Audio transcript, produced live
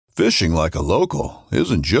Fishing like a local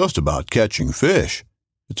isn't just about catching fish.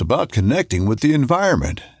 It's about connecting with the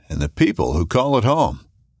environment and the people who call it home.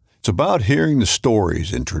 It's about hearing the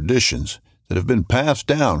stories and traditions that have been passed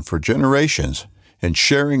down for generations and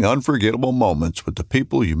sharing unforgettable moments with the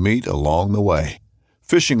people you meet along the way.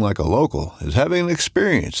 Fishing like a local is having an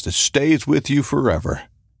experience that stays with you forever.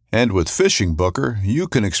 And with Fishing Booker, you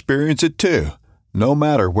can experience it too, no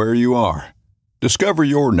matter where you are. Discover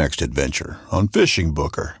your next adventure on Fishing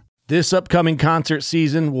Booker. This upcoming concert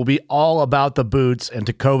season will be all about the boots, and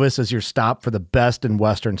Tecovas is your stop for the best in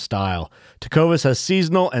Western style. Tecovas has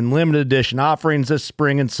seasonal and limited edition offerings this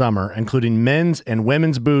spring and summer, including men's and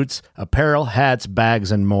women's boots, apparel, hats,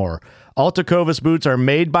 bags, and more. All Tecovas boots are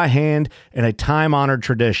made by hand in a time-honored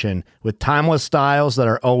tradition with timeless styles that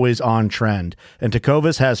are always on trend. And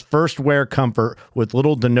Tecovas has first wear comfort with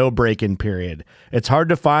little to no break-in period. It's hard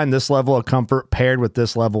to find this level of comfort paired with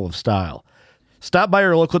this level of style. Stop by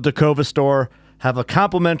your local Tecovas store, have a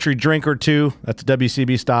complimentary drink or two, that's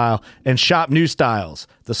WCB style, and shop new styles.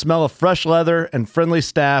 The smell of fresh leather and friendly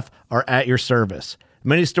staff are at your service.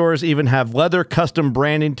 Many stores even have leather custom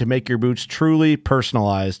branding to make your boots truly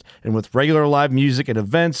personalized. And with regular live music and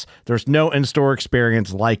events, there's no in-store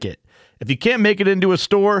experience like it. If you can't make it into a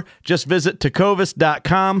store, just visit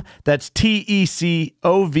tecovas.com. That's TECOVAS.com.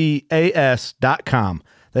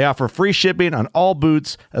 They offer free shipping on all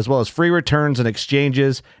boots, as well as free returns and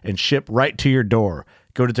exchanges, and ship right to your door.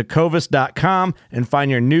 Go to tecovas.com and find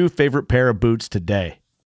your new favorite pair of boots today.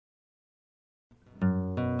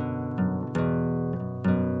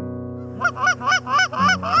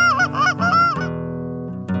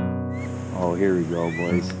 Oh, here we go,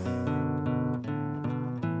 boys.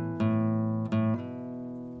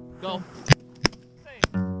 Go.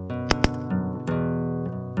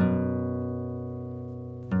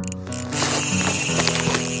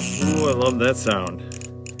 Ooh, I love that sound.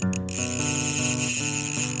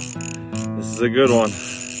 This is a good one.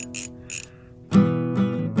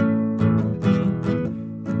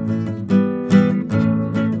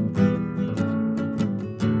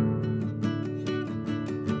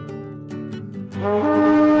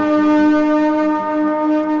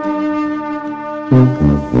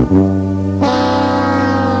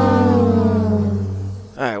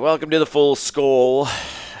 All right, welcome to the FullSKOL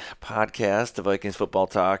podcast, the Vikings football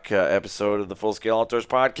talk episode of the FullSKOL Outdoors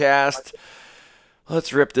podcast.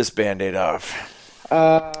 Let's rip this Band-Aid off.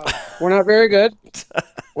 We're not very good.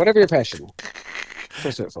 Whatever your passion.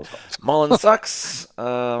 Mullen sucks. See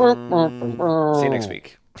you next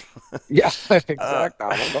week. Yeah, exactly.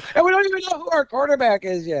 And we don't even know who our quarterback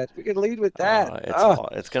is yet. We can lead with that.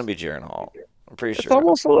 It's going to be Jaron Hall. I'm pretty sure.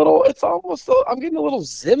 I'm getting a little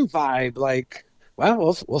Zim vibe. Like,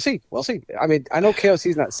 well, we'll see. We'll see. I mean, I know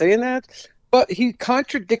KOC's not saying that, but he's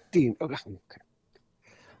contradicting. Okay.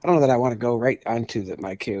 I don't know that I want to go right onto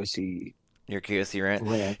my KOC. Your KOC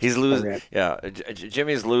rant? He's losing. Yeah,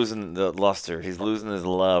 Jimmy's losing the luster. He's losing his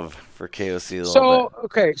love for KOC a little bit.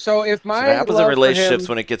 Okay, so if my what happens in relationships him,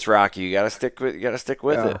 when it gets rocky, you got to stick with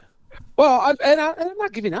it. Well, I'm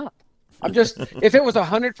not giving up. I'm just if it was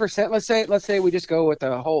 100%, let's say we just go with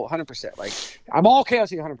the whole 100%. Like I'm all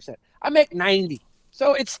KOC 100%. I make 90,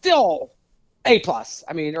 so it's still A plus.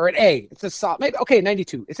 I mean, or an A. It's a solid. Maybe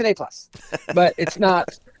 92. It's an A plus, but it's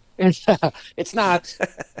not. It's not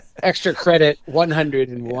extra credit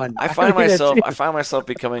 101. I find myself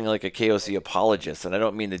becoming like a KOC apologist, and I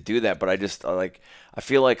don't mean to do that, but I just I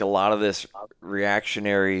feel like a lot of this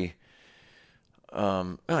reactionary.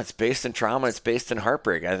 It's based in trauma. It's based in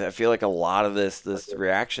heartbreak. I feel like a lot of this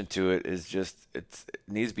reaction to it is just it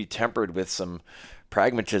needs to be tempered with some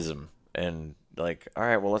pragmatism and like, all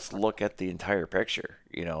right, well, let's look at the entire picture,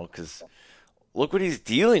 because look what he's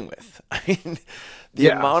dealing with. I mean, the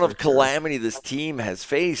amount of calamity this team has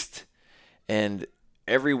faced, and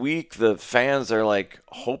every week the fans are like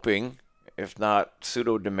hoping, if not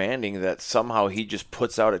pseudo-demanding, that somehow he just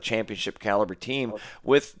puts out a championship caliber team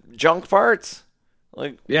with junk parts.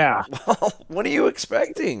 Like, yeah. Well, what are you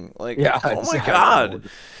expecting? Like, oh my God.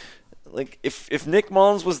 Like, if Nick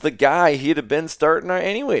Mullins was the guy, he'd have been starting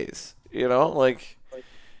anyways. Like,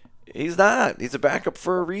 he's not. He's a backup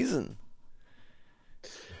for a reason.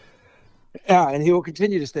 Yeah, and he will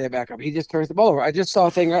continue to stay a backup. He just turns the ball over. I just saw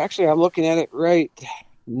a thing. Actually, I'm looking at it right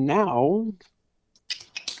now.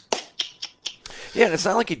 Yeah, and it's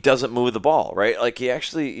not like he doesn't move the ball, right? Like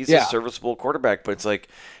he's a serviceable quarterback, but it's like,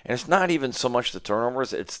 and it's not even so much the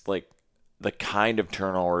turnovers, it's like the kind of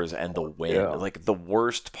turnovers and the way, like the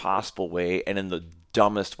worst possible way and in the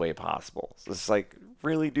dumbest way possible. So it's like,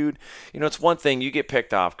 really, dude? It's one thing you get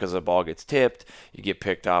picked off because the ball gets tipped. You get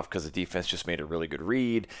picked off because the defense just made a really good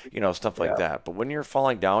read, stuff like that. But when you're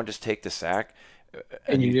falling down, just take the sack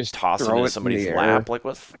and you just toss it into somebody's lap. Like,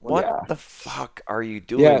 what the fuck are you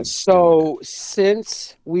doing? Yeah, so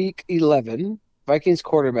since week 11, Vikings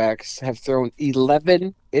quarterbacks have thrown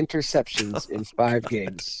 11 interceptions in 5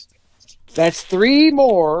 games. That's 3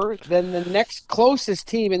 more than the next closest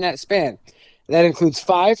team in that span. That includes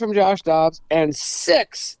 5 from Josh Dobbs and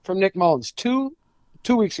 6 from Nick Mullins, 2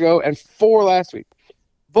 weeks ago and 4 last week.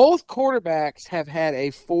 Both quarterbacks have had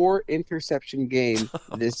a 4 interception game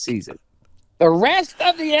this season. The rest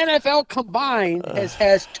of the NFL combined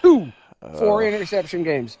has 2 4 interception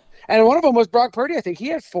games. And one of them was Brock Purdy. I think he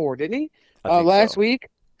had 4, didn't he? Last week.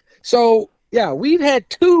 So, yeah, we've had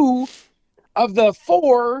 2 of the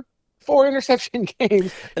 4 interception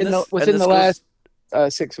games within the last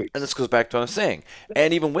 6 weeks. And this goes back to what I'm saying.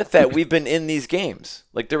 And even with that, we've been in these games.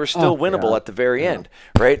 Like, they were still winnable at the very end,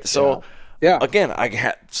 right? So, again,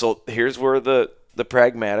 so here's where the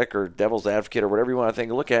pragmatic or devil's advocate or whatever you want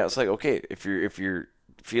to look at, it's like, okay, if you're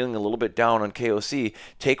feeling a little bit down on KOC,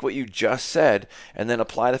 take what you just said and then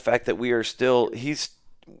apply the fact that he's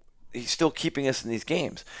still keeping us in these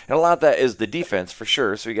games. And a lot of that is the defense for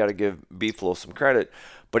sure, so you got to give B-Flow some credit.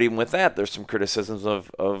 But even with that, there's some criticisms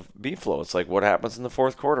of B-Flow. It's like, what happens in the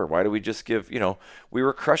fourth quarter? Why do we just give, we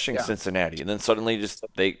were crushing Cincinnati, and then suddenly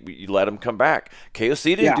you let them come back.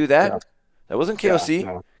 KOC didn't do that. Yeah. That wasn't KOC.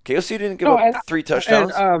 No. KOC didn't give up 3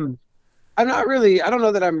 touchdowns. And, I don't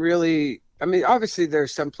know that I'm really, obviously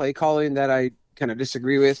there's some play calling that I kind of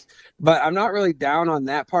disagree with, but I'm not really down on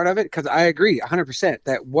that part of it because I agree 100%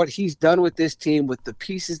 that what he's done with this team, with the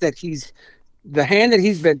pieces that the hand that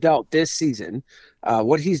he's been dealt this season,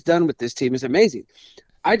 what he's done with this team is amazing.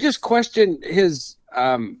 I just question his,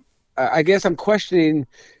 I guess I'm questioning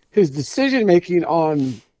his decision-making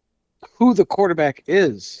on who the quarterback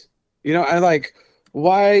is.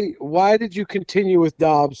 Why did you continue with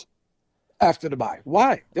Dobbs after the bye?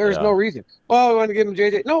 Why? There's no reason. Well, I want to give him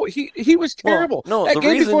JJ. No, he was terrible. Well, that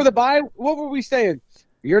game before the bye, what were we saying?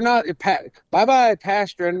 You're not bye-bye,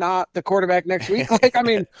 Pastor, not the quarterback next week.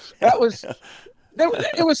 That was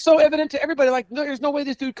it was so evident to everybody. Like, no, there's no way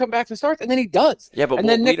this dude come back and starts, and then he does. Yeah, but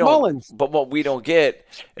then Nick Mullins. But what we don't get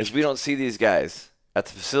is we don't see these guys at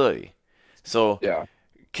the facility. So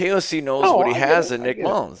KOC knows what he has in Nick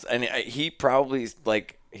Mullins, and he probably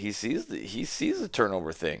he sees the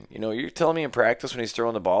turnover thing. You're telling me in practice when he's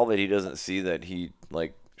throwing the ball that he doesn't see that he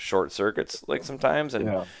short circuits sometimes,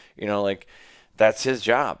 and that's his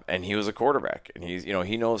job, and he was a quarterback, and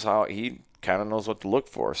he knows he kind of knows what to look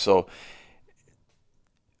for. So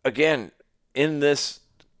again, in this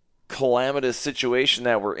calamitous situation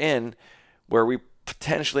that we're in, where we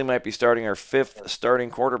potentially might be starting our 5th starting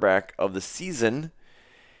quarterback of the season,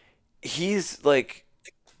 he's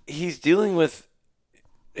dealing with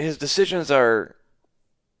his decisions are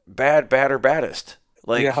bad or baddest.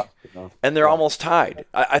 And they're almost tied.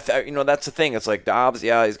 That's the thing. It's like Dobbs,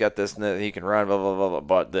 he's got this and that, he can run, blah, blah, blah, blah,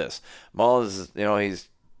 but this. Mullins, he's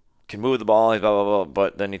can move the ball, blah, blah, blah,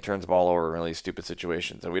 but then he turns the ball over in really stupid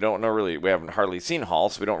situations. And we don't know really, we haven't hardly seen Hall,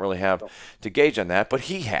 so we don't really have to gauge on that, but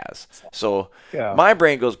he has. So my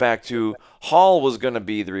brain goes back to Hall was going to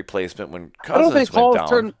be the replacement when Cousins went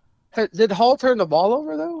down. Did Hall turn the ball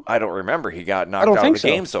over, though? I don't remember. He got knocked out of the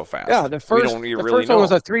game so fast. Yeah, the first one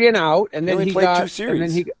was a 3 and out, and then he got 2 series. And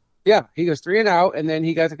then he goes 3 and out, and then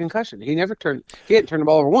he got the concussion. He hadn't turned the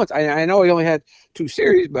ball over once. I know he only had 2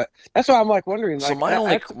 series, but that's why I'm wondering. So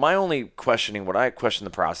my only questioning, what I question the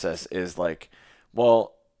process is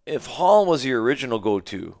well, if Hall was your original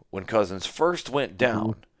go-to when Cousins first went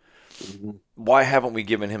down, why haven't we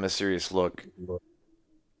given him a serious look?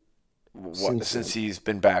 Since he's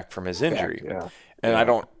been back from his injury, and I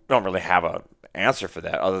don't really have an answer for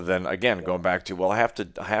that other than going back to I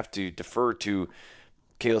have to defer to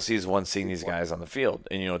KLC's one seeing these guys on the field,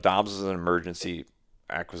 and Dobbs is an emergency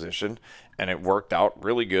acquisition, and it worked out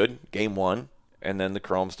really good game 1, and then the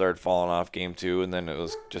chrome started falling off game 2, and then it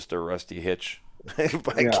was just a rusty hitch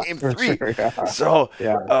by game 3. Sure, So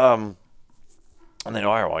and then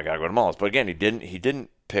I gotta go to Mullins, but again he didn't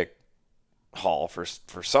pick Hall for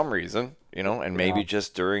some reason, and maybe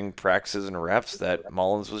just during practices and reps that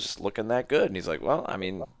Mullins was just looking that good, and he's like, well,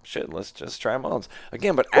 let's just try Mullins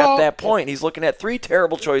again. But at that point, he's looking at 3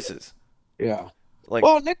 terrible choices. Yeah.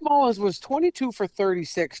 Nick Mullins was 22 for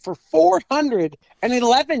 36 for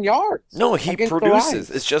 411 yards. No, he produces.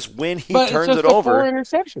 It's just when he turns it over. 4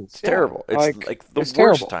 interceptions. It's terrible. It's the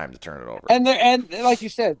worst time to turn it over. And like you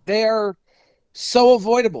said, they are so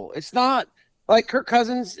avoidable. It's not. like Kirk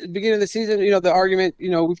Cousins at the beginning of the season, the argument,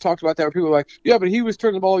 we've talked about that where people are like, yeah, but he was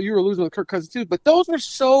turning the ball. You were losing with Kirk Cousins too. But those were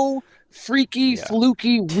so freaky,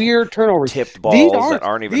 fluky, weird turnovers. Tipped balls that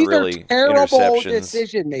aren't even these really are terrible interceptions.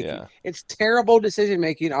 decision making. Yeah. It's terrible decision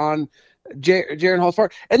making on Jaron Hall's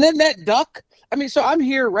part. And then that duck. I mean, so I'm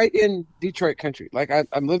here right in Detroit country. Like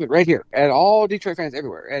I'm living right here, and all Detroit fans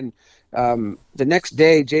everywhere. And the next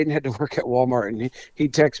day, Jaden had to work at Walmart, and he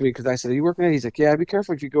texted me because I said, "Are you working there?" He's like, "Yeah, be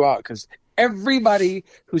careful if you go out," because everybody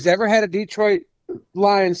who's ever had a Detroit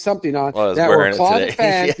Lions something on that were closet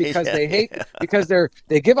fans because they hate because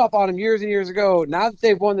they give up on them years and years ago. Now that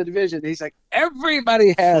they've won the division, he's like,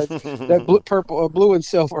 everybody has that blue and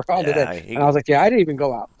silver on today. And I was like, yeah, I didn't even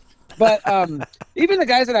go out. But even the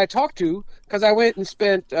guys that I talked to, because I went and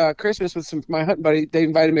spent Christmas with my hunting buddy, they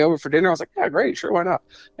invited me over for dinner. I was like, yeah, great, sure, why not?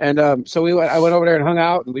 And so I went over there and hung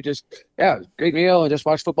out, and we just, great meal and just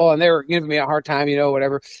watched football. And they were giving me a hard time,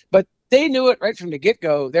 whatever. But they knew it right from the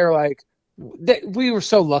get-go. They were like, we were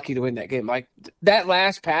so lucky to win that game. Like that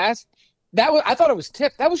last pass, I thought it was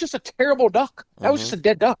tipped. That was just a terrible duck. That was just a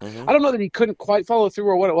dead duck. I don't know that he couldn't quite follow through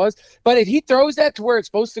or what it was, but if he throws that to where it's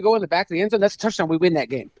supposed to go in the back of the end zone, that's a touchdown. We win that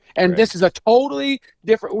game. And This is a totally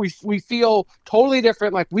different. We feel totally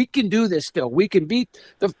different. Like we can do this still. We can beat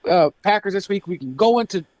the Packers this week. We can go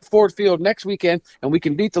into Ford Field next weekend, and we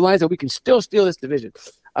can beat the Lions, and we can still steal this division.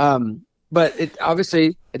 But it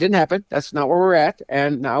obviously it didn't happen. That's not where we're at.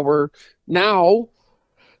 And now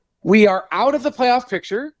we are out of the playoff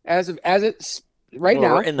picture as it's right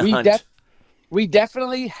now. We're in the hunt. We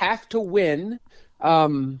definitely have to win.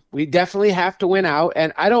 We definitely have to win out.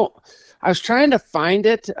 And I was trying to find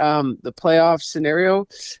it, the playoff scenario,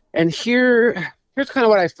 and here's kind of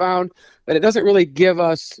what I found, but it doesn't really give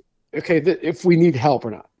us if we need help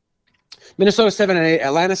or not. Minnesota 7-8,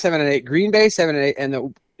 Atlanta 7-8, Green Bay 7-8, and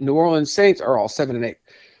the New Orleans Saints are all 7-8.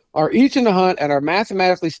 Are each in the hunt and are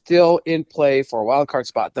mathematically still in play for a wild card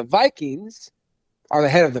spot. The Vikings are the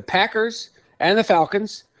head of the Packers and the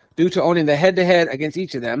Falcons due to owning the head-to-head against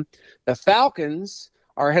each of them. The Falcons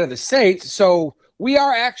are ahead of the Saints, so we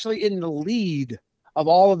are actually in the lead of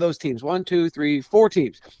all of those teams. 1, 2, 3, 4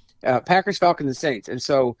 teams. Packers, Falcons, and Saints. And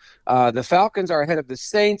so the Falcons are ahead of the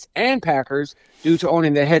Saints and Packers due to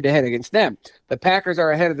owning the head-to-head against them. The Packers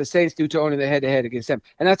are ahead of the Saints due to owning the head-to-head against them.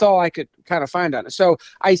 And that's all I could kind of find on it. So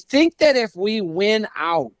I think that if we win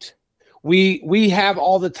out, we have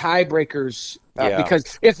all the tiebreakers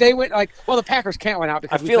because if they went the Packers can't win out.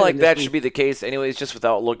 Because I feel like that should be the case anyways, just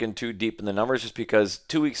without looking too deep in the numbers, just because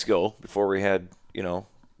 2 weeks ago, before we had,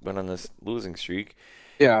 went on this losing streak,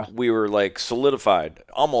 we were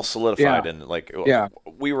almost solidified, and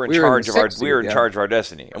we were in charge of our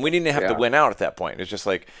destiny, and we didn't have to win out at that point. It's just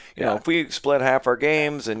like if we split half our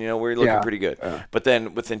games, and we're looking pretty good. But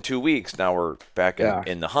then within 2 weeks, now we're back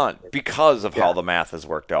in the hunt because of how the math has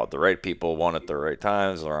worked out. The right people won at the right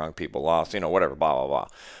times, the wrong people lost. Whatever, blah blah blah.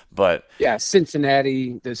 But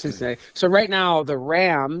Cincinnati. So right now the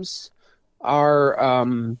Rams are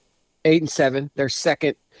 8-7. They're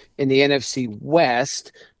second in the NFC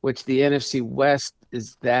West, which the NFC West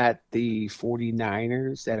is that the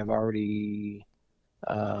 49ers that have already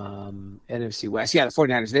NFC West. Yeah, the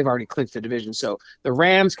 49ers, they've already clinched the division. So the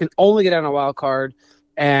Rams can only get on a wild card.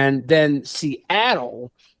 And then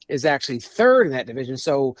Seattle is actually third in that division.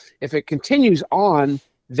 So if it continues on,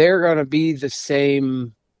 they're going to be the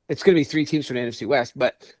same. It's going to be 3 teams from the NFC West.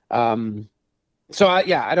 But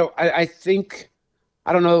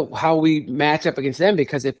I don't know how we match up against them,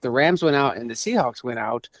 because if the Rams went out and the Seahawks went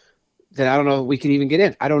out, then I don't know if we can even get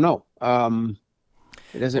in. I don't know.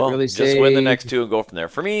 It doesn't really say. Just win the next 2 and go from there.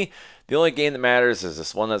 For me, the only game that matters is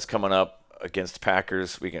this one that's coming up against the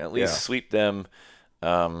Packers. We can at least sweep them.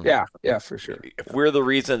 For sure. If we're the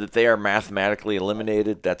reason that they are mathematically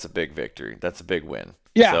eliminated, that's a big victory. That's a big win.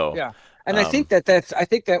 And I think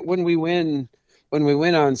that when we win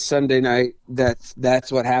on Sunday night,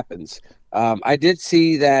 that's what happens. I did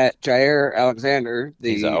see that Jair Alexander,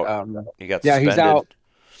 he's out. He got suspended. He's out.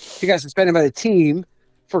 He got suspended by the team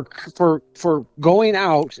for going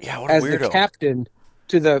out as the captain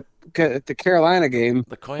to the Carolina game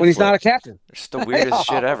when he's not a captain. It's the weirdest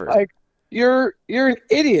shit ever. Like you're an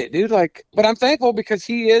idiot, dude. Like, but I'm thankful because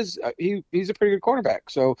he's a pretty good quarterback.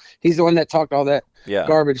 So he's the one that talked all that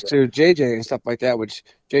garbage to JJ and stuff like that, which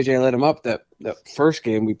JJ let him up that first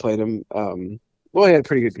game we played him. He had a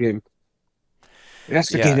pretty good game. That's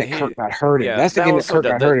the game that Kirk got hurt in. That's the game that Kirk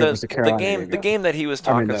got hurt in, was the Carolina game. The game that he was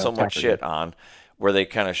talking so much shit on, where they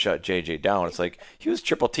kind of shut JJ down. It's like he was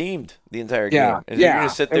triple teamed the entire game. And you're going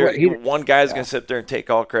to sit there, one guy's going to sit there and take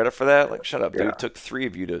all credit for that? Like, shut up, dude. It took 3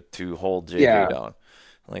 of you to hold JJ down.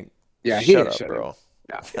 Like, shut up, bro.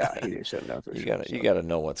 Yeah, he shouldn't have for sure. You gotta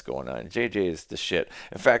know what's going on. JJ is the shit.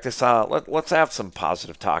 In fact, I saw. Let's have some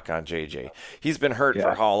positive talk on JJ. He's been hurt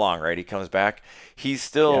for how long, right? He comes back. He's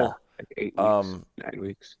still like 8 weeks, 9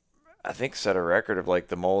 weeks. I think set a record of like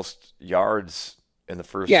the most yards in the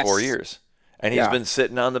first 4 years, and he's been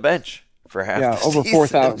sitting on the bench for half. Yeah, the over season.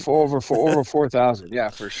 4,000, over 4,000. Yeah,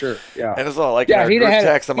 for sure. Yeah, and it's all like in our group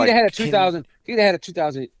text. I'm like, he'd have had a 2,000. He'd have had a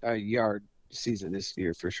 2,000 yard season this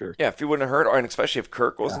year for sure. Yeah, if he wouldn't have hurt, and especially if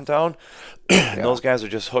Kirk was in town, and those guys are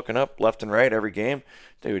just hooking up left and right every game,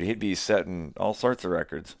 dude, he'd be setting all sorts of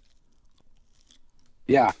records.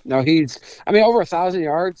 Yeah, no, over 1,000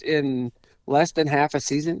 yards in less than half a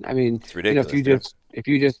season. I mean, it's ridiculous. If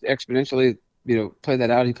you just exponentially, play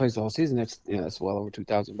that out, he plays the whole season. That's well over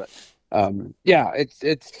 2,000. But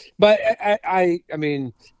but I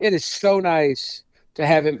mean, it is so nice to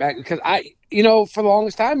have him back because for the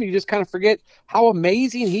longest time, you just kind of forget how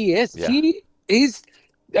amazing he is. Yeah.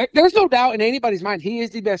 There's no doubt in anybody's mind he is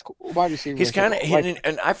the best wide receiver. He's kind of,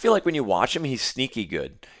 and I feel like when you watch him, he's sneaky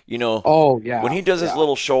good. Oh yeah. When he does his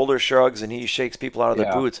little shoulder shrugs and he shakes people out of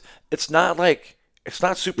their boots, it's not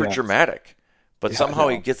super dramatic, but somehow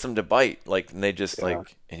he gets them to bite. And they just and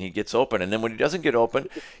he gets open. And then when he doesn't get open,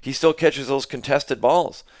 he still catches those contested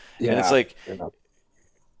balls. Yeah. And it's like. Yeah.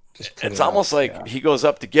 It's almost like he goes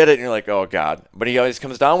up to get it, and you're like, "Oh God!" But he always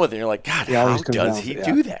comes down with it, and you're like, "God, how does he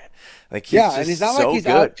do that?" Like, he's and he's not like he's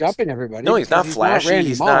out jumping everybody. No, he's not flashy.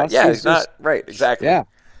 He's not. Yeah, he's not. Right, exactly. Yeah,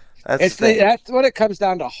 that's what it comes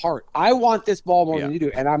down to. Heart. I want this ball more than you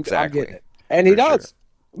do, and I'm getting it, and he does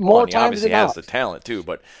more times than not. He has the talent too,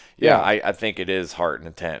 but I think it is heart and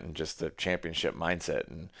intent and just the championship mindset,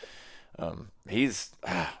 and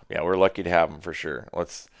we're lucky to have him for sure.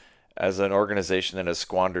 As an organization that has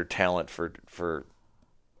squandered talent for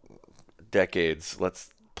decades,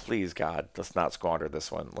 please God, let's not squander this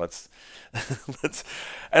one. Let's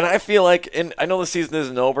and I feel like, and I know the season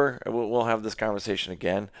isn't over, we'll have this conversation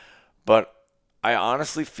again, but I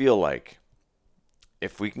honestly feel like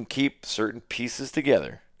if we can keep certain pieces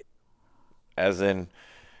together, as in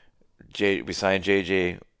we signed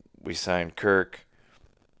JJ, we signed Kirk,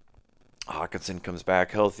 Hawkinson comes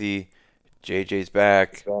back healthy, JJ's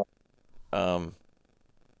back.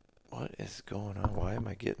 What is going on? Why am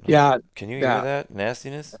I getting? Yeah. Can you hear that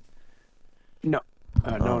nastiness? No.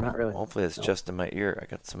 No, not really. Hopefully it's just in my ear. I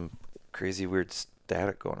got some crazy weird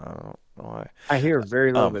static going on. I don't know why. I hear a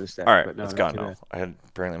very little bit of static. All right, but no, it's gone now.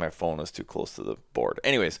 Apparently my phone is too close to the board.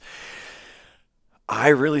 Anyways, I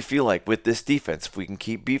really feel like with this defense, if we can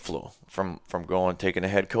keep Beeflo from going taking a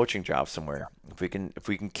head coaching job somewhere, if we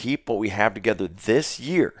can keep what we have together this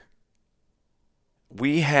year,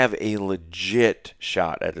 we have a legit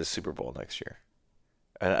shot at a Super Bowl next year.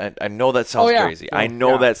 And I know that sounds crazy. I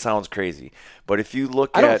know that sounds crazy. But if you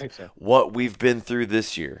look at what we've been through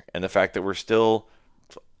this year and the fact that we're still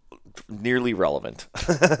nearly relevant,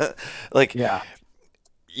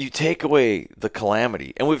 you take away the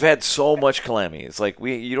calamity. And we've had so much calamity. It's like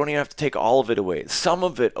you don't even have to take all of it away. Some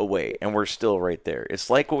of it away, and we're still right there. It's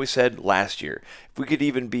like what we said last year. If we could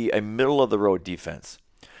even be a middle-of-the-road defense,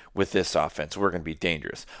 with this offense, we're going to be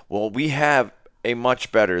dangerous. Well, we have a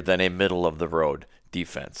much better than a middle-of-the-road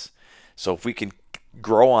defense. So if we can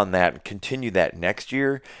grow on that and continue that next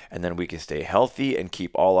year, and then we can stay healthy and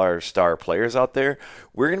keep all our star players out there,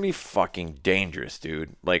 we're going to be fucking dangerous,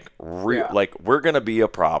 dude. We're going to be a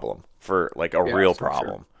problem for a real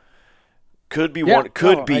problem. Sure. Could be one.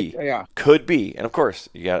 Could be. And of course,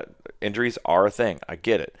 injuries are a thing. I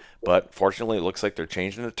get it. But fortunately, it looks like they're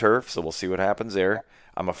changing the turf, so we'll see what happens there.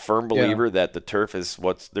 I'm a firm believer that the turf is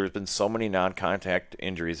there's been so many non-contact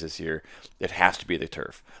injuries this year. It has to be the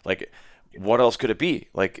turf. What else could it be?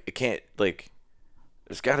 It can't,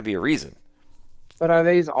 there's got to be a reason. But are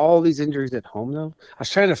all these injuries at home though? I was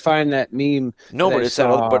trying to find that meme. No,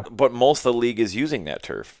 but most of the league is using that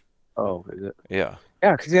turf. Oh, is it? Yeah.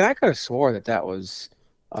 Yeah, because I could have swore that was,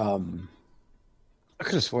 I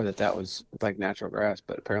could have swore that was natural grass,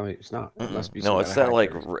 but apparently it's not. It must be. No, it's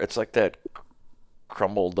it's like that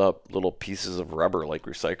crumbled up little pieces of rubber, like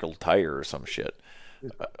recycled tire or some shit.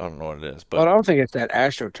 I don't know what it is, but I don't think it's that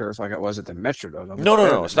AstroTurf like it was at the Metrodome.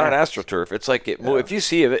 No, it's not AstroTurf. It's like if you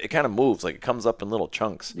see it, it kind of moves, it comes up in little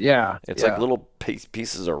chunks. Yeah, it's like little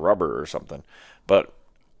pieces of rubber or something. But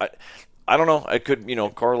I don't know. It could,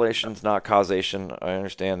 correlation's not causation. I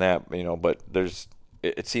understand that, but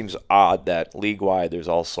it seems odd that league-wide there's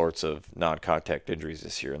all sorts of non-contact injuries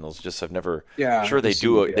this year, and those just have never. Yeah, sure they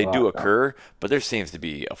do occur, but there seems to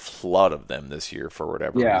be a flood of them this year for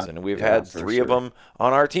whatever reason, and we've had 3 of them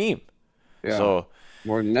on our team. Yeah, so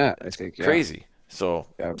more than that, I think. Yeah. Crazy. So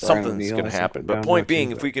Brian something's O'Neill, going I to think, happen. went But down point there, being,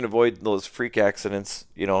 too, if we can avoid those freak accidents,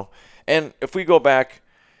 and if we go back,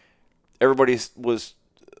 everybody was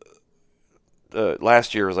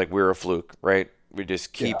last year was like we were a fluke, right? We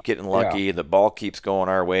just keep getting lucky. The ball keeps going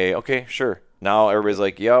our way. Okay, sure. Now everybody's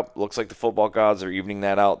like, yep, looks like the football gods are evening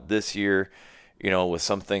that out this year. With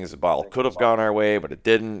some things the ball could have gone our way, but it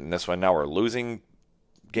didn't, and that's why now we're losing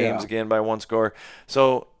games again by one score.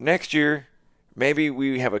 So next year, maybe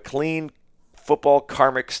we have a clean football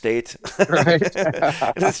karmic state, Right.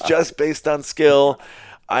 and it's just based on skill.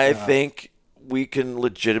 I think we can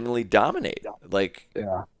legitimately dominate, like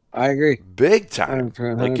Yeah, I agree. big time.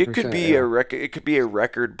 100%, Like it could be yeah. a record. It could be a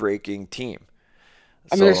record-breaking team.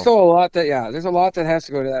 I mean, there's still a lot there's a lot that has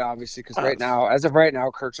to go to that, obviously, because as of right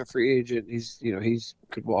now, Kirk's a free agent. He's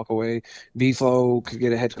could walk away. B-Flow could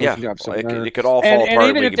get a head coaching job somewhere. It could all fall apart.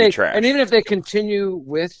 Even We if could be trash. and even if they continue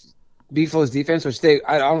with B-Flow's defense, which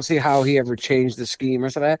I don't see how he ever changed the scheme or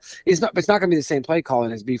something like that. It's not going to be the same play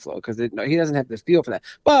calling as B-Flow because he doesn't have the feel for that.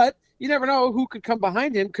 But you never know who could come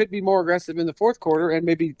behind him. Could be more aggressive in the fourth quarter, and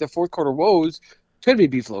maybe the fourth quarter woes could be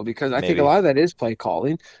B-Flow because I think a lot of that is play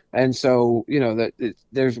calling. And so, I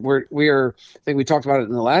think we talked about it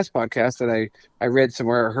in the last podcast that I read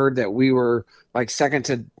somewhere, I heard that we were like second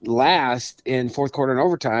to last in fourth quarter and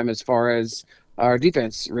overtime as far as our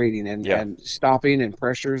defense rating and stopping and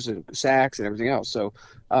pressures and sacks and everything else. So,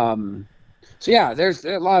 there's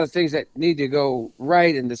a lot of things that need to go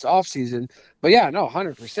right in this offseason. But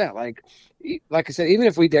 100%. Like I said, even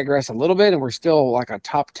if we digress a little bit and we're still like a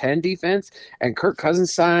top 10 defense and Kirk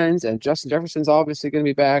Cousins signs and Justin Jefferson's obviously going to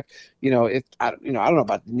be back, I don't know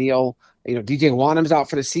about Neil, DJ Wanham's out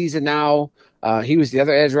for the season now. He was the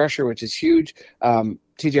other edge rusher, which is huge.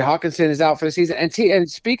 TJ Hawkinson is out for the season. And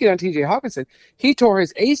speaking on TJ Hawkinson, he tore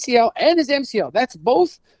his ACL and his MCL. That's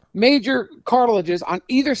both major cartilages on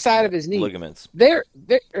either side of his knee. Ligaments.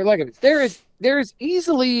 Ligaments. There is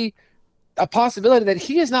easily a possibility that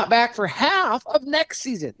he is not back for half of next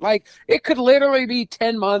season. Like it could literally be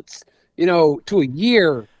 10 months, to a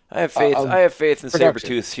year. I have faith in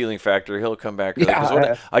Sabretooth's healing factor. He'll come back.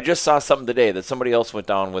 Yeah. I just saw something today that somebody else went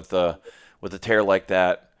down with a tear like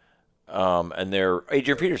that, and they're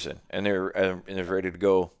Adrian Peterson, and they're ready to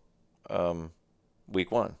go week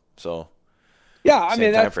 1. So. Yeah, I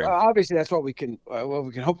mean that's obviously that's what we can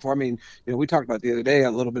hope for. I mean, we talked about the other day a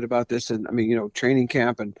little bit about this, and I mean, training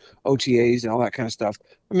camp and OTAs and all that kind of stuff.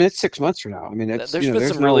 I mean, it's 6 months from now. I mean, there's been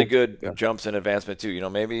some really good jumps in advancement too.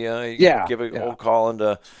 Maybe give an old call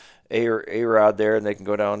into A-Rod there, and they can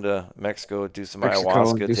go down to Mexico, do some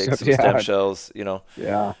ayahuasca, take some stem shells.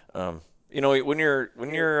 Yeah. When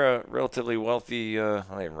you're a relatively wealthy, not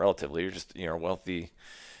even relatively, you're just a wealthy.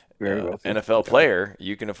 NFL player,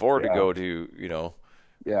 you can afford to go to,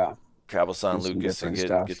 Cabo San Lucas and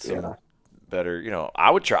get some better,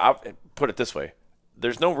 I would try. I'll put it this way.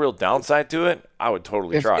 There's no real downside to it. I would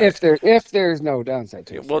totally try if there's no downside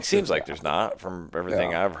to it. Well, it seems like there's not from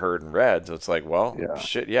everything I've heard and read. So it's like,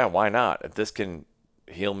 why not? If this can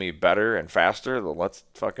heal me better and faster, then let's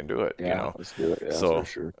fucking do it, Let's do it. Yeah, so for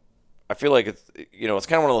sure. I feel like it's, it's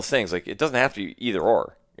kind of one of those things. Like it doesn't have to be either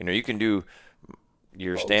or. You can do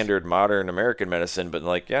your standard modern American medicine, but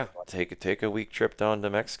take a week trip down to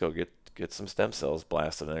Mexico, get some stem cells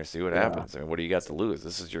blasted in there, see what happens. I mean, what do you got to lose?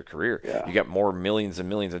 This is your career. Yeah. You got more millions and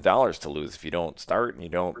millions of dollars to lose if you don't start and you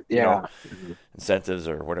don't, incentives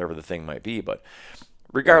or whatever the thing might be. But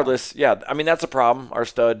regardless, I mean, that's a problem. Our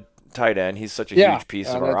stud tight end, he's such a huge piece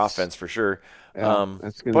of our offense for sure. But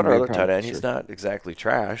our other tight end, he's not exactly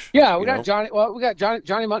trash. Yeah, we got Johnny. Well, we got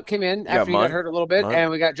Johnny Munt came in after he got hurt a little bit, and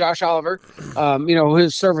we got Josh Oliver.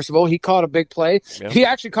 Who's serviceable. He caught a big play. Yeah. He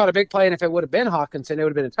actually caught a big play, and if it would have been Hawkinson, it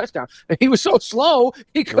would have been a touchdown. He was so slow,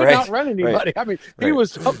 he could not run anybody. Right. I mean, he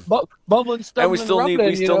was bubbling, stumbling, and we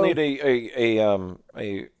still need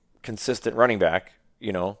a consistent running back.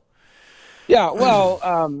 Yeah,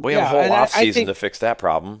 well, we have a whole off season to fix that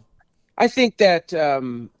problem. I think that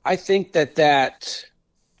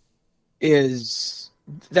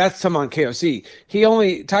that's some on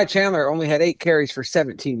KOC. Ty Chandler only had 8 carries for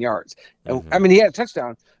 17 yards. Mm-hmm. I mean, he had a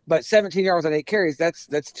touchdown, but 17 yards on 8 carries,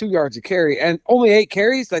 that's 2 yards a carry, and only 8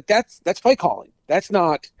 carries. Like that's play calling. That's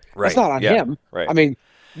not on him. Right. I mean,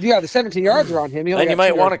 the 17 yards are on him. And you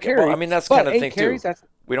might want to carry. Well, I mean, that's kind of thing carries, too.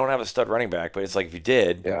 We don't have a stud running back, but it's like if you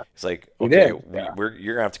did, it's like, okay, you're going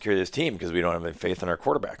to have to carry this team because we don't have any faith in our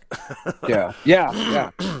quarterback. Yeah.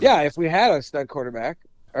 If we had a stud quarterback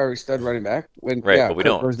or a stud running back, but we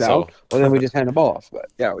don't. Goes down, well, then we just hand the ball off. But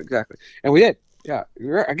exactly. And we did. Yeah.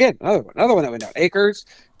 Again, another one that went down. Akers,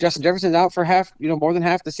 Justin Jefferson's out for more than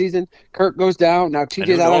half the season. Kirk goes down. Now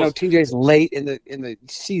TJ's out. I know TJ's late in the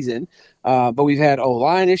season, but we've had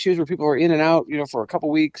O-line issues where people are in and out, for a couple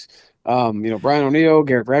weeks. Brian O'Neill,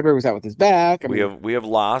 Garrett Bradbury was out with his back. We have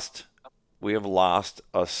lost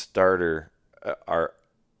a starter.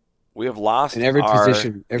 We have lost in every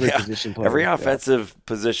position player. Every offensive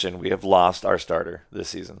position, we have lost our starter this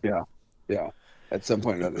season. Yeah. At some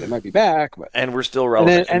point or another, they might be back, and we're still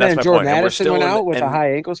relevant. And then Jordan Addison went out with a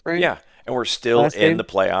high ankle sprain. Yeah, and we're still in the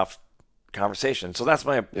playoff conversation. So that's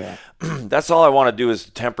that's all I want to do is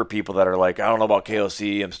temper people that are like, I don't know about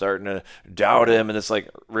KOC. I'm starting to doubt him, and it's like,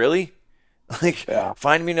 really?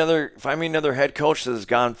 Find me another head coach that has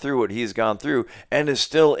gone through what he's gone through and is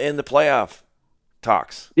still in the playoff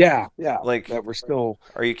talks. Yeah. Like that we're still.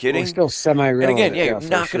 Are you kidding? We're still semi-relevant. And again, you're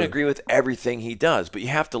not going to agree with everything he does, but you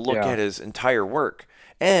have to look at his entire work.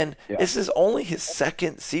 And this is only his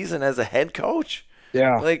second season as a head coach.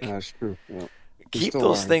 Yeah, that's true. Yeah. Keep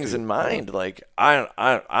those things in mind. Like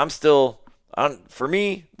I'm still. For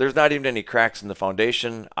me, there's not even any cracks in the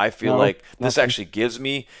foundation. I feel like this actually gives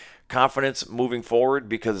me confidence moving forward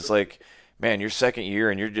because it's like, man, your second year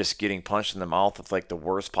and you're just getting punched in the mouth with like the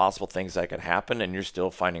worst possible things that could happen, and you're still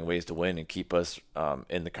finding ways to win and keep us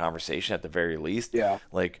in the conversation at the very least. Yeah.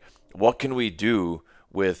 Like, what can we do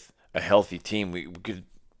with a healthy team? We could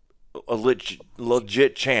a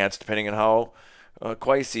legit chance, depending on how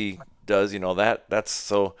Kwesi does. That's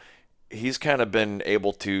so. He's kind of been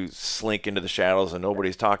able to slink into the shadows, and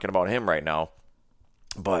nobody's talking about him right now.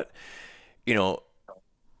 But we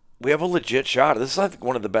have a legit shot. This is, I think,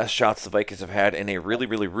 one of the best shots the Vikings have had in a really,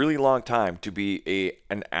 really, really long time to be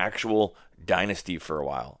an actual dynasty for a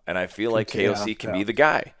while. And I feel like KOC can be the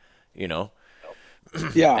guy, Yeah.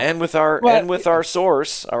 And with our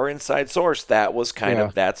source, our inside source, that's kind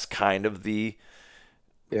of the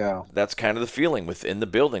feeling within the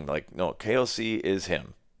building. Like, no, KOC is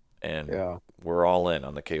him. And we're all in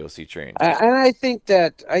on the KOC train. And I think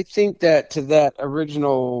that to that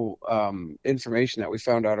original information that we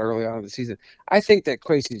found out early on in the season, I think that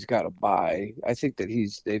Kwesi's got to buy. I think that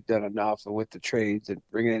they've done enough with the trades and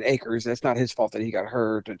bringing in Akers. That's not his fault that he got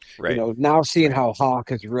hurt. And now seeing how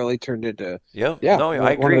Hawk has really turned into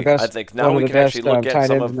I agree. I think now we can actually look at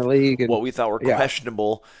some of the league and, what we thought were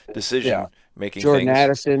questionable decision making. Jordan things.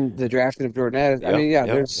 Addison, the drafting of Jordan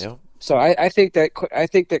Addison. So I think that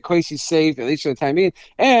Kwesi's saved, at least for the time being,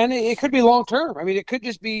 and it could be long term. I mean, it could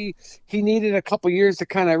just be he needed a couple years to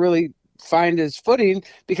kind of really find his footing,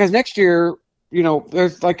 because next year,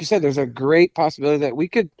 there's, like you said, there's a great possibility that we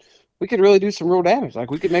could really do some real damage. Like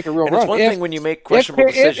we could make a real run. It's one thing when you make questionable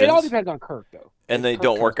decisions. It all depends on Kirk, though, and they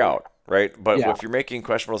don't work out. Right, but if you're making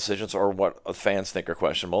questionable decisions or what fans think are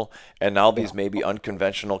questionable, and now these maybe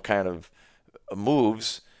unconventional kind of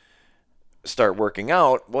moves start working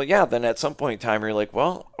out, then at some point in time you're like,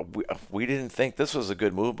 well, we didn't think this was a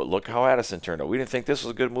good move, but look how Addison turned out. We didn't think this was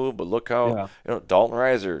a good move, but look how Dalton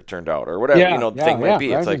Reiser turned out, or whatever the thing might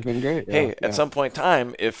be. It's like, hey, at some point in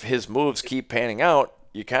time, if his moves keep panning out,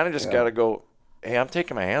 you kind of just got to go, hey, I'm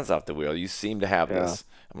taking my hands off the wheel. You seem to have this.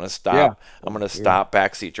 I'm going to stop. I'm going to stop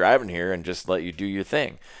backseat driving here and just let you do your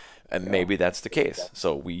thing. And maybe that's the case.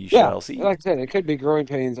 So we shall see. Like I said, it could be growing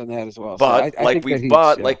pains on that as well. But so like we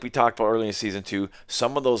talked about earlier in season 2,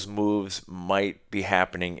 some of those moves might be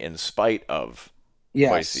happening in spite of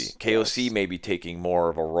Kwesi. KOC may be taking more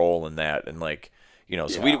of a role in that, and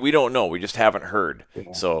so we don't know. We just haven't heard.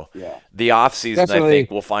 So the offseason, I think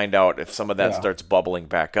we'll find out if some of that starts bubbling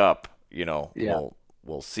back up. We'll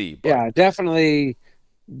see. But. Definitely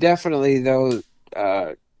though.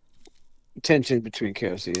 Tension between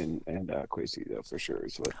KOC and Kwesi, though, for sure.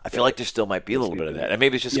 Is what I feel like there still might be a little bit of that, and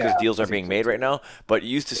maybe it's just because deals aren't being made right now. But you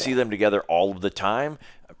used to see them together all of the time.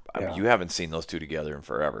 I mean, you haven't seen those two together in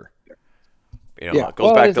forever. It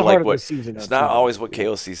goes back to like what it's not always what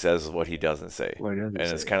KOC says is what he doesn't say, and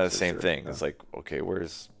it's kind of the same thing. It's like, okay,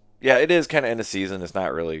 where's it is kind of end of season. It's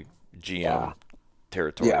not really GM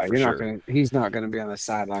territory. Yeah, for sure. He's not gonna be on the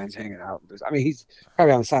sidelines hanging out. I mean, he's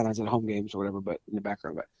probably on the sidelines at home games or whatever, but in the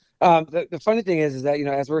background, but. The funny thing is that,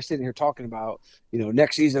 as we're sitting here talking about,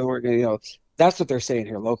 next season, we're going to, that's what they're saying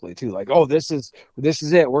here locally too. Like, oh, this is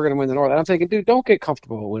it. We're going to win the North. And I'm thinking, dude, don't get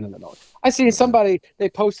comfortable winning the North. I see they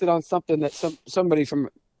posted on something that somebody from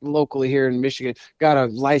locally here in Michigan got a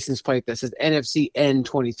license plate that says NFC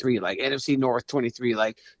N23, like NFC North 23,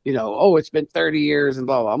 like, it's been 30 years and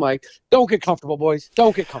blah, blah. I'm like, don't get comfortable, boys.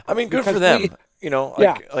 Don't get comfortable. I mean, good for them.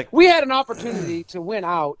 Like we had an opportunity to win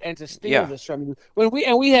out and to steal this from you. Who's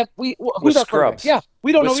our scrubs. quarterback? Yeah,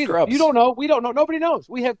 we don't know either. Scrubs. You don't know. We don't know. Nobody knows.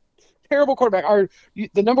 We have terrible quarterback.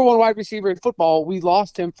 The number one wide receiver in football, we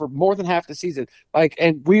lost him for more than half the season.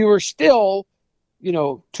 And we were still,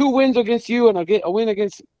 2 wins against you and a win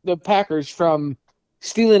against the Packers from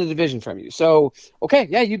stealing a division from you. So, okay,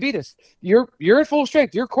 yeah, you beat us. You're at full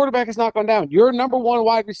strength. Your quarterback has not gone down. Your number one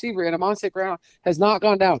wide receiver in Amon St. Brown has not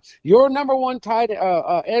gone down. Your number one tight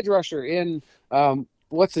edge rusher in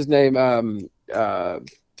what's his name? I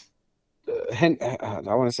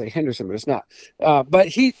want to say Henderson, but it's not. But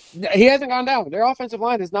he hasn't gone down. Their offensive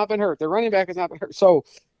line has not been hurt. Their running back has not been hurt. So,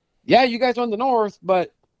 yeah, you guys won the North,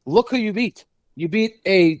 but look who you beat. You beat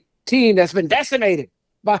a team that's been decimated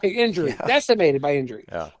by injury, decimated by injury.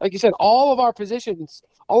 Yeah. Like you said, all of our position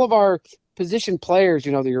players,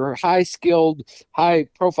 your high skilled, high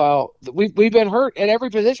profile, we've been hurt at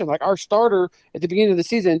every position. Like our starter at the beginning of the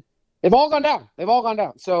season, they've all gone down.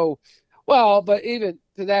 So, but even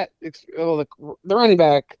to that, the running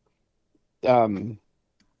back,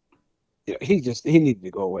 he needed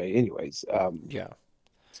to go away anyways.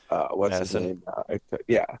 What's Madison. his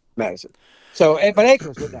name? Madison. So, but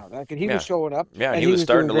Akers went down. He was showing up. Yeah, and he was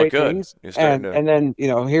starting to look good. He was and then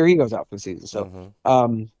here he goes out for the season. So,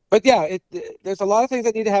 but yeah, there's a lot of things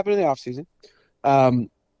that need to happen in the offseason.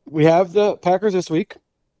 We have the Packers this week.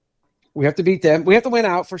 We have to beat them. We have to win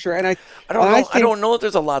out for sure. And I don't know if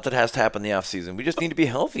there's a lot that has to happen in the offseason. We just need to be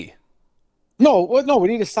healthy. No, we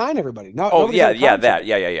need to sign everybody. That.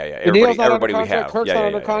 Everybody we have. Kirk's not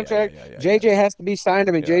under contract. JJ has to be signed.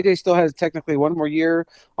 I mean, JJ still has technically one more year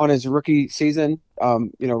on his rookie season,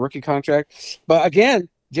 rookie contract. But again,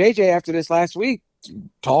 JJ after this last week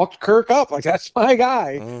talked Kirk up like that's my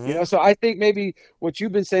guy. Mm-hmm. So I think maybe what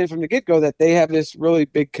you've been saying from the get go that they have this really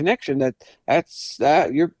big connection it's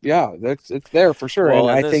there for sure. Well,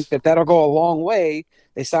 and I think that'll go a long way.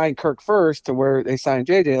 They signed Kirk first to where they signed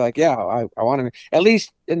JJ. I want him at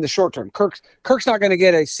least in the short term. Kirk's not going to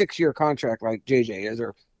get a 6-year contract like JJ is,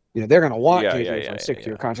 or they're going to want JJ for a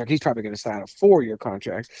 6-year contract. He's probably going to sign a 4-year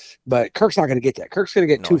contract, but Kirk's not going to get that. Kirk's going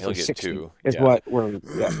to get 2 for 60 is what we're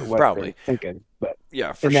probably thinking. But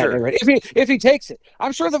yeah, for sure. If he takes it,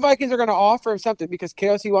 I'm sure the Vikings are going to offer him something because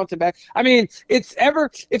KOC wants him back. I mean, if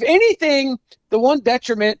anything, the one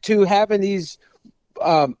detriment to having these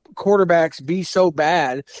quarterbacks be so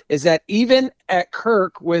bad is that even at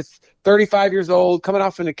Kirk with 35 years old coming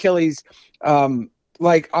off an Achilles,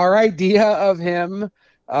 our idea of him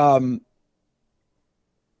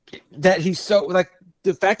that he's so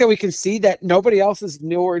the fact that we can see that nobody else is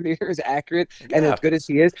nowhere near as accurate and as good as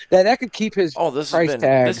he is, that could keep his price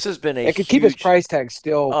tag. This has been it could keep his price tag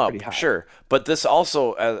still up, pretty high. Sure. But this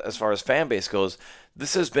also, as far as fan base goes,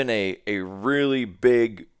 this has been a really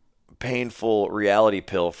big painful reality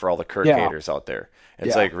pill for all the Kirk haters out there.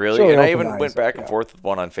 It's really, sure, and I even went back and forth with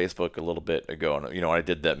one on Facebook a little bit ago, and I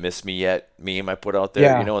did that "Miss Me Yet" meme I put out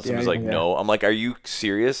there. And someone's like, "No," I'm like, "Are you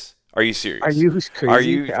serious? Are you serious? Are you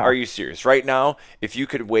crazy? Are you serious? Right now, if you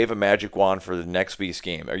could wave a magic wand for the next week's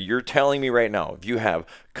game, you're telling me right now, if you have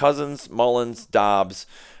Cousins, Mullins, Dobbs,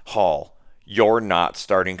 Hall, you're not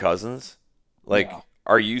starting Cousins?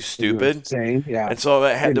 Are you stupid?" Yeah. And so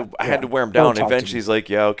I had to wear him down. Eventually, he's like,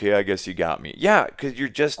 "Yeah, okay, I guess you got me." Yeah, because you're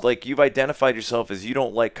just you've identified yourself as you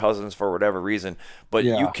don't like Cousins for whatever reason, but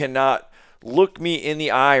you cannot look me in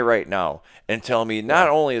the eye right now and tell me not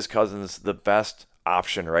only is Cousins the best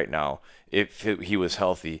option right now if he was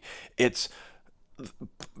healthy, it's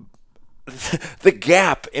the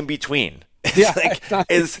gap in between.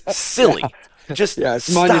 Is silly. Just stop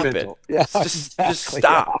monumental. it. Yeah, just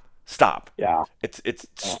stop. Yeah. Stop. Yeah. It's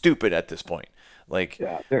stupid at this point.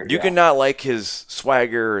 You cannot like his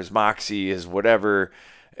swagger, his moxie, his whatever.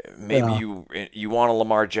 Maybe you want a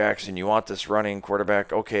Lamar Jackson, you want this running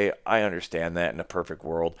quarterback. Okay, I understand that in a perfect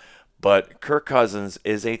world. But Kirk Cousins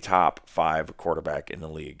is a top 5 quarterback in the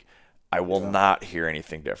league. I will not hear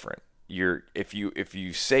anything different. If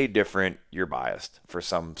you say different, you're biased for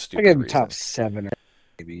some stupid reason. I give him top 7 or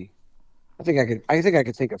maybe. I think I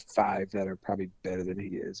could think of 5 that are probably better than he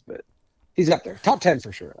is, but he's up there. Top 10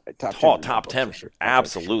 for sure. Top 10 for sure.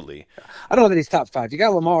 Absolutely. Sure. I don't know that he's top 5. You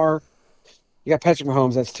got Lamar, you got Patrick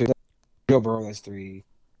Mahomes, that's 2. Joe Burrow, that's 3.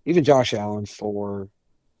 Even Josh Allen, 4.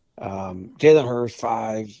 Jalen Hurts,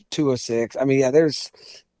 5. Tua, 6. I mean,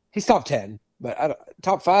 he's top 10, but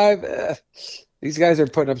top 5. These guys are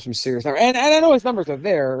putting up some serious numbers. And I know his numbers are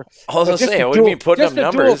there. I was going to say, what do you mean putting up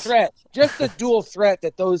numbers? Just the dual threat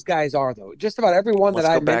that those guys are, though. Just about everyone that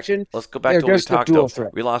I mentioned. Let's go back to what we talked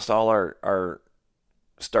about. We lost all our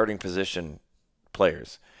starting position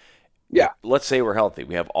players. Yeah. Let's say we're healthy.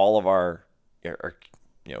 We have all of our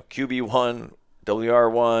QB1,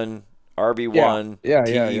 WR1, RB1,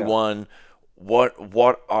 TE1.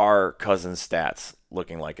 What are Cousins' stats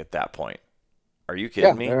looking like at that point? Are you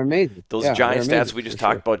kidding me? They're amazing. Those Yeah, giant they're stats amazing, we just for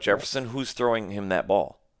talked sure. about Jefferson, who's throwing him that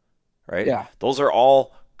ball? Right? Yeah. Those are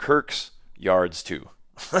all Kirk's yards too.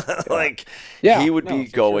 Like Yeah, he would no, be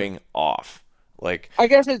for going off. Like I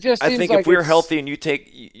guess it just I seems think like if we're it's- healthy and you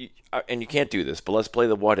take and you can't do this, but let's play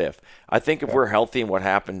the what if. I think if we're healthy and what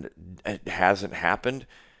happened it hasn't happened,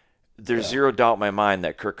 there's zero doubt in my mind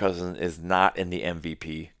that Kirk Cousins is not in the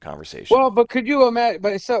MVP conversation. Well, but could you imagine?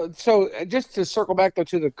 But so just to circle back though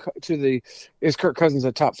to the is Kirk Cousins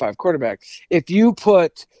a top 5 quarterback? If you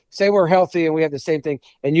put, say we're healthy and we have the same thing,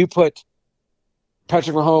 and you put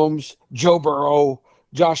Patrick Mahomes, Joe Burrow,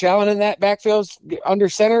 Josh Allen in that backfield under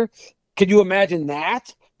center, could you imagine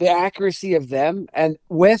that? The accuracy of them and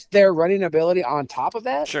with their running ability on top of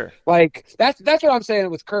that? Sure. Like that's what I'm saying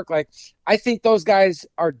with Kirk. Like I think those guys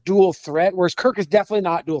are dual threat, whereas Kirk is definitely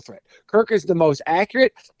not dual threat. Kirk is the most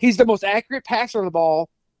accurate. He's the most accurate passer of the ball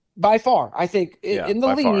by far. I think in the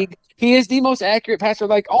by far. league, he is the most accurate passer.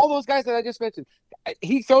 Like all those guys that I just mentioned,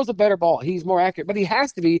 he throws a better ball. He's more accurate, but he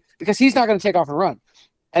has to be because he's not going to take off and run.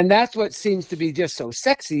 And that's what seems to be just so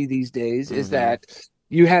sexy these days is that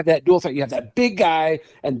you have that dual threat. You have that big guy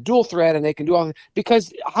and dual threat, and they can do all.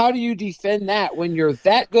 Because how do you defend that when you're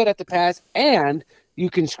that good at the pass and you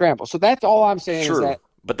can scramble? So that's all I'm saying. True. Is that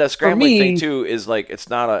but that scrambling me, thing too is like it's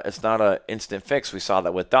not a instant fix. We saw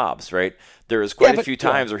that with Dobbs, right? There was quite a few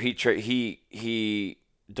times where he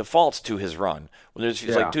defaults to his run. When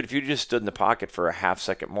he's like, dude, if you just stood in the pocket for a half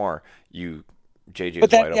second more, JJ's but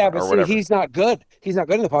that, wide yeah, open but or see, whatever. he's not good. He's not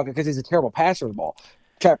good in the pocket because he's a terrible passer of the ball.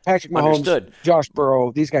 Patrick Mahomes, Understood. Josh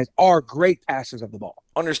Burrow, these guys are great passers of the ball.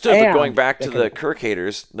 Understood, And but going back to they the can- Kirk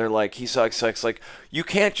haters, they're like, he sucks. Like, you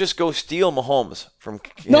can't just go steal Mahomes from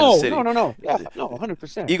Kansas No, City. no. Yeah, no,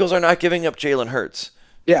 100%. Eagles are not giving up Jalen Hurts.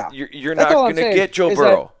 Yeah. You're That's not all I'm going to saying, get Joe is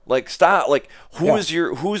Burrow. Like, stop. Like, Yeah.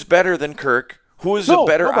 who's better than Kirk? Who is a No,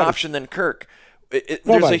 better nobody. option than Kirk? There's a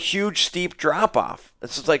Nobody. huge steep drop off.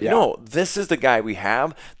 It's just like, Yeah. no, this is the guy we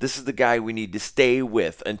have. This is the guy we need to stay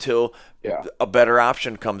with until Yeah. a better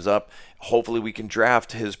option comes up. Hopefully we can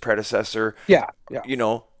draft his predecessor. Yeah.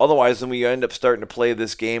 Otherwise then we end up starting to play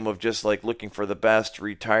this game of just like looking for the best,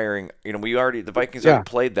 retiring. The Vikings already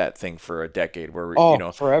played that thing for a decade where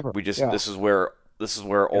forever. we just Yeah. this is where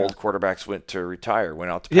old quarterbacks went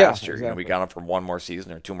out to Yeah, pasture. exactly. We got them for one more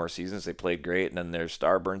season or two more seasons. They played great, and then their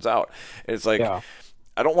star burns out. And it's like,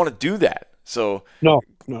 I don't want to do that. So No.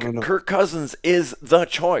 Kirk Cousins is the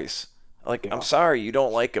choice. Like, I'm sorry you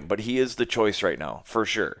don't like him, but he is the choice right now for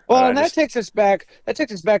sure. Well, and that takes us back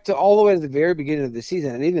to all the way to the very beginning of the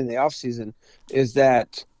season, and even in the offseason, is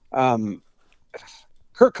that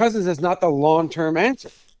Kirk Cousins is not the long-term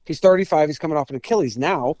answer. He's 35. He's coming off an Achilles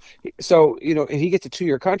now. So, if he gets a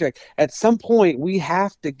 2-year contract, at some point we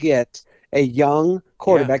have to get a young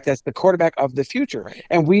quarterback that's the quarterback of the future. Right.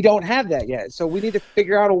 And we don't have that yet. So we need to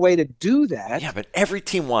figure out a way to do that. Yeah, but every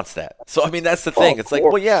team wants that. So, I mean, that's the thing. It's like,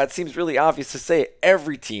 well, yeah, it seems really obvious to say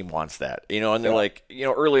every team wants that. And they're like,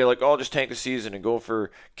 earlier, like, oh, just tank a season and go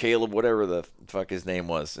for Caleb, whatever the fuck his name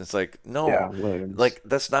was. It's like, no, like,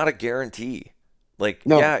 that's not a guarantee. Like, he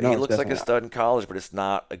looks like a stud in college, but it's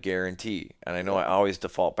not a guarantee. And I know I always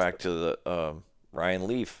default back to the Ryan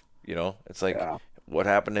Leaf. It's like, what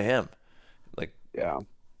happened to him? Like,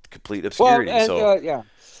 complete obscurity.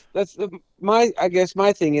 That's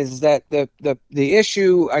my thing is that the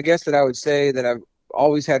issue I guess that I would say that I've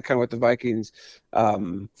always had kind of with the Vikings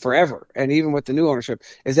forever, and even with the new ownership,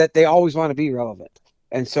 is that they always want to be relevant.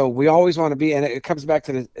 And so we always want to be, and it comes back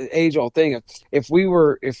to the age-old thing of if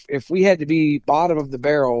we had to be bottom of the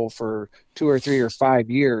barrel for 2 or 3 or 5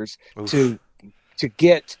 years to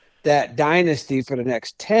get that dynasty for the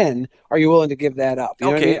next 10, are you willing to give that up? You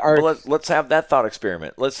know what I mean? Well, let's have that thought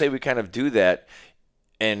experiment. Let's say we kind of do that,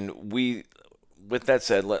 and with that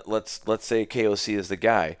said, let's say KOC is the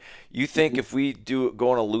guy. You think if we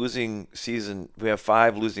go on a losing season, we have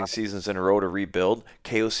 5 losing seasons in a row to rebuild,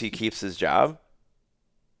 KOC keeps his job?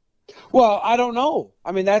 Well, I don't know.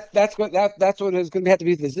 I mean, that's what is going to have to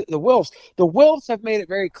be the Wolves. The Wolves have made it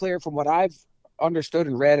very clear from what I've understood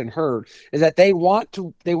and read and heard is that they want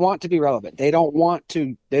to be relevant. They don't want to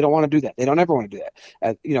do that. They don't ever want to do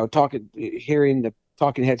that. Hearing the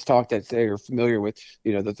talking heads talk that they're familiar with,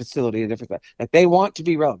 the facility and different stuff, that they want to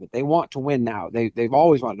be relevant. They want to win now. They've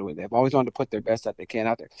always wanted to win. They've always wanted to put their best that they can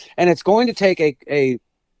out there. And it's going to take a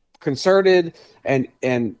concerted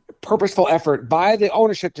and purposeful effort by the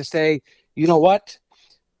ownership to say, you know what?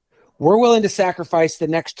 We're willing to sacrifice the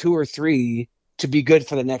next 2 or 3 to be good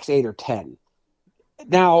for the next 8 or 10.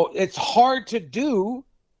 Now, it's hard to do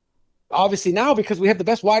obviously now because we have the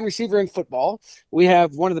best wide receiver in football, we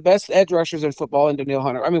have one of the best edge rushers in football in Daniil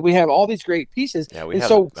Hunter. I mean, we have all these great pieces, Yeah, we and have.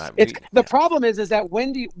 so it's the yeah. problem is that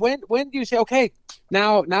when do you say, okay,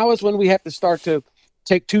 now is when we have to start to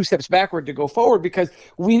take 2 steps backward to go forward, because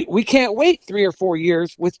we can't wait 3 or 4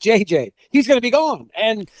 years with JJ. He's going to be gone,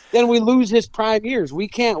 and then we lose his prime years. We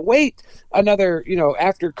can't wait another,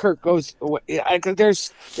 after Kirk goes away.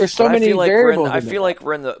 There's so But many variables. I feel like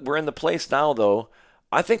we're in the place now, though.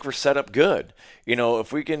 I think we're set up good.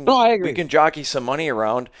 If we can, No, I agree. we can jockey some money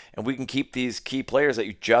around, and we can keep these key players that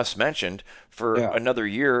you just mentioned for another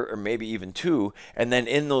year or maybe even 2, and then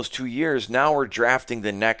in those 2 years, now we're drafting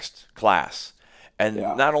the next class. And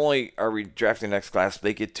not only are we drafting the next class,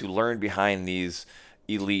 they get to learn behind these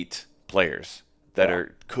elite players that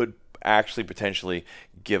could actually potentially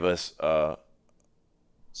give us a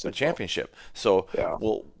championship. So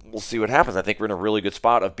we'll see what happens. I think we're in a really good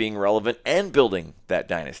spot of being relevant and building that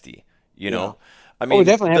dynasty. I mean, we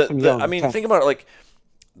definitely have some young think about it. Like,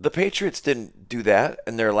 the Patriots didn't do that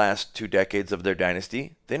in their last 2 decades of their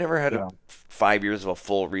dynasty. They never had 5 years of a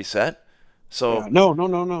full reset. So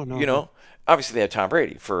no. Obviously they had Tom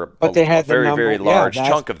Brady for they had a very, very large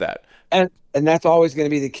chunk of that. And that's always going to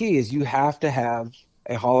be the key, is you have to have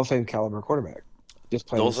a Hall of Fame caliber quarterback. Just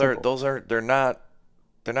plain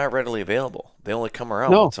they're not readily available. They only come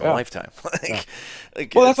around once in a lifetime.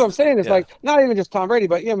 Well, that's what I'm saying. It's like not even just Tom Brady,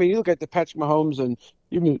 but I mean, you look at the Patrick Mahomes and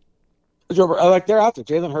even Joe Burrow, like they're out there.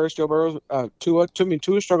 Jalen Hurts, Joe Burrow, Tua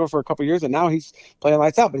struggled for a couple of years, and now he's playing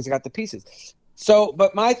lights out, but he's got the pieces. So,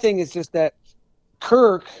 but my thing is just that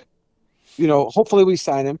Kirk, hopefully we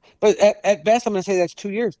sign him, but at best I'm going to say that's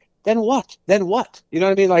 2 years. Then what? You know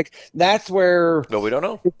what I mean? Like, that's where. No, we don't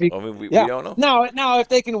know. We don't know. Now, if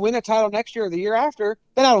they can win a title next year or the year after,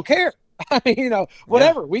 then I don't care. I mean,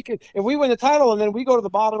 whatever. We could, if we win the title and then we go to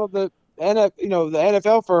the bottom of the the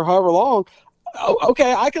NFL for however long. Oh,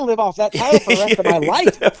 okay, I can live off that title for the rest of my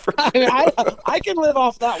life. I mean, I can live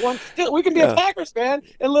off that one. We can be a Packers fan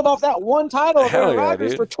and live off that one title of the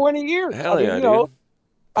Packers for 20 years. Dude.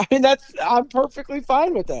 I mean, I'm perfectly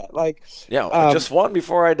fine with that. Like, just one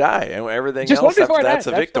before I die, and everything else that's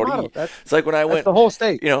a victory. It's like when I went the whole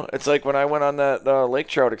state. It's like when I went on that lake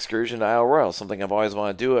trout excursion to Isle Royale. Something I've always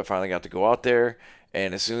wanted to do. I finally got to go out there,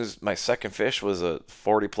 and as soon as my second fish was a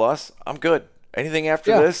 40 plus, I'm good. Anything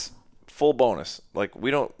after this, full bonus. Like,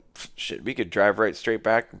 we could drive right straight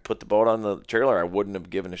back and put the boat on the trailer. I wouldn't have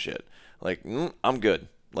given a shit. Like, I'm good.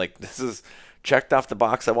 Like, this is checked off the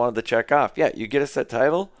box I wanted to check off. Yeah, you get us that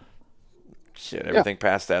title. Shit, everything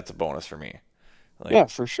past that's a bonus for me.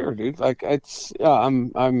 Like, for sure, dude. Like, it's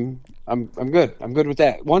I'm good. I'm good with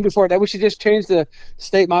that. One before that, we should just change the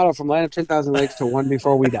state motto from Land of 10,000 Lakes to one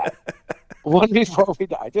before we die. One before we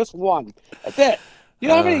die, just one. That's it. You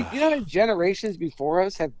know how many generations before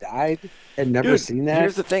us have died and never seen that?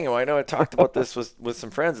 Here's the thing. I know I talked about this with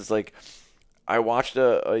some friends. It's like, I watched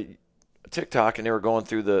a TikTok and they were going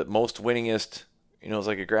through the most winningest, it was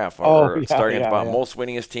like a graph starting at the bottom, most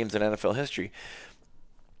winningest teams in NFL history.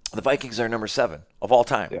 The Vikings are number 7 of all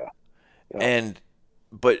time.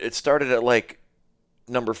 But it started at like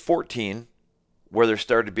number 14 where there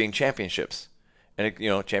started being championships. And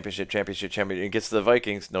championship. It gets to the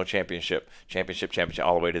Vikings, no championship,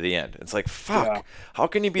 all the way to the end. It's like, fuck. Yeah. How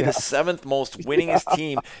can you be the 7th most winningest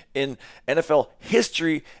team in NFL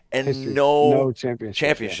history and no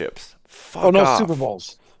championships? Fuck no off. Super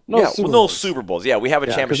Bowls. No Super Bowls. Yeah, we have a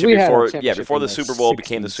championship before the Super Bowl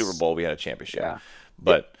became the Super Bowl. We had a championship. Yeah.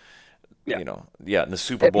 But in the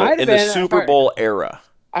Super Bowl era.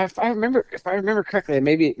 If I remember correctly,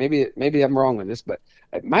 maybe I'm wrong on this, but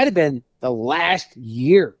it might have been the last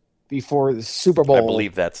year before the Super Bowl. I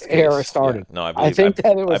believe that's the era started. Yeah. No, I think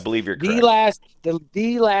that it was. I believe you're correct.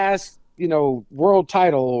 The last world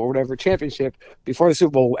title or whatever championship before the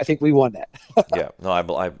Super Bowl. I think we won that.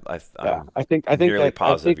 I think nearly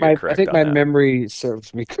positive you're correct. I think my memory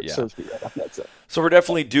serves me. Yeah. Serves me right on that. So we're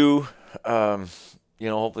definitely due.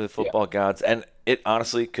 Hopefully the football gods, and it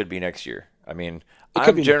honestly could be next year. I mean,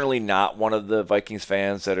 I'm generally not one of the Vikings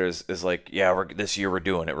fans that is like, this year we're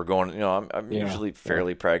doing it. We're going. I'm usually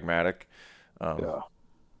fairly pragmatic. I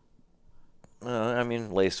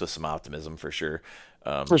mean, laced with some optimism for sure.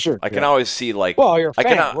 For sure, I can always see like. Well, you're a fan.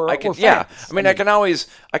 I can. I mean, I can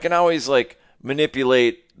always like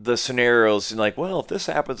manipulate the scenarios and like, well, if this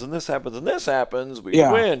happens and this happens and this happens, we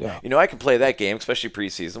win. Yeah. I can play that game, especially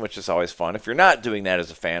preseason, which is always fun. If you're not doing that as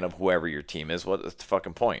a fan of whoever your team is, what's the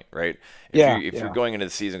fucking point, right? If you're going into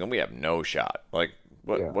the season and we have no shot, like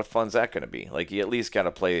what fun's that going to be? Like, you at least got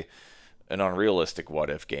to play an unrealistic what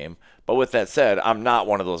if game. But with that said, I'm not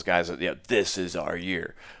one of those guys that this is our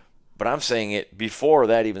year. But I'm saying it before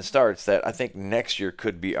that even starts, that I think next year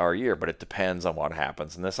could be our year, but it depends on what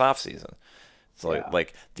happens in this offseason. So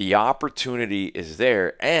like the opportunity is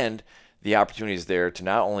there, and the opportunity is there to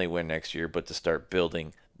not only win next year, but to start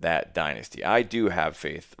building that dynasty. I do have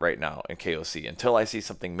faith right now in KOC until I see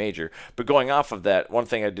something major. But going off of that, one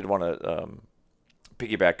thing I did want to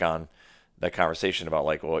piggyback on that conversation about,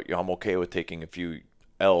 like, well, I'm okay with taking a few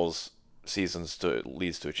L's seasons to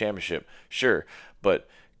leads to a championship. Sure, but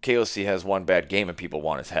KOC has one bad game and people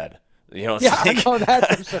want his head. You know what I'm saying? I know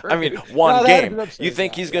that's absurd. I mean, one game. Absurd, You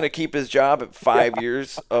think he's going to keep his job at 5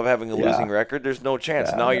 years of having a losing record? There's no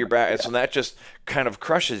chance. Now you're back. So that just kind of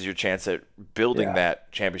crushes your chance at building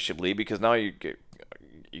that championship lead, because now you get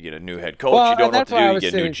a new head coach. You don't know what to do. You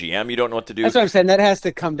get a new GM. You don't know what to do. That's what I'm saying. That has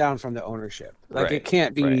to come down from the ownership. Like, it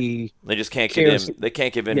can't be. Right. They just can't give in. They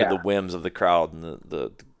can't give in to the whims of the crowd and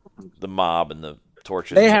the mob and the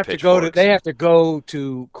torches. They have to go to. They have to go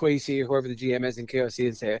to Kwesi or whoever the GM is in KOC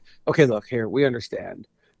and say, "Okay, look here. We understand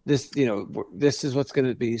this. This is what's going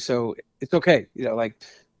to be. So it's okay. Like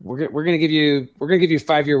we're going to give you a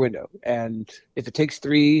 5-year window, and if it takes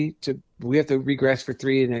 3 we have to regress for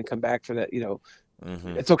 3 and then come back for that.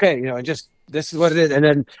 It's okay. And just this is what it is,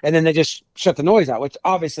 and then they just shut the noise out, which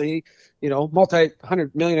obviously,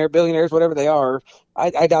 multi-hundred millionaire, billionaires, whatever they are,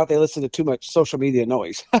 I doubt they listen to too much social media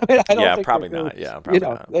noise. I don't think probably not. Yeah, probably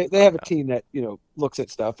not. They have a team that looks at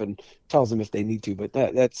stuff and tells them if they need to, but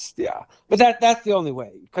that's the only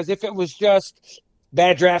way. Because if it was just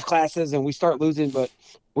bad draft classes and we start losing, but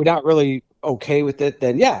we're not really okay with it,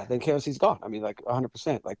 then KOC's gone. I mean, like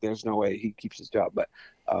 100%. Like, there's no way he keeps his job. But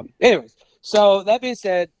anyways, so that being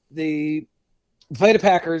said, we play the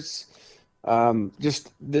Packers.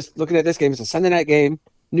 Just looking at this game, it's a Sunday night game,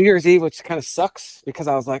 New Year's Eve, which kind of sucks because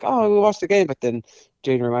I was like, oh, we watched the game, but then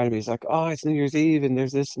Jaden reminded me, he's like, oh, it's New Year's Eve and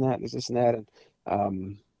there's this and that,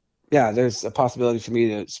 and there's a possibility for me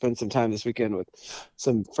to spend some time this weekend with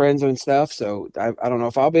some friends and stuff. So I don't know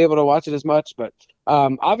if I'll be able to watch it as much, but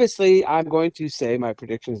obviously I'm going to say my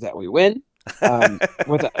prediction is that we win.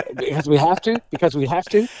 Because we have to.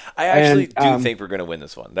 I actually do think we're going to win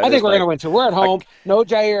this one. I think we're going to win too. We're at home. No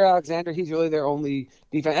Jair Alexander. He's really their only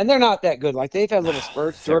defense, and they're not that good. Like, they've had little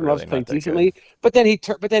spurts. Jordan Love's played decently, but then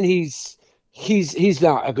he's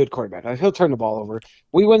not a good quarterback. Like, he'll turn the ball over.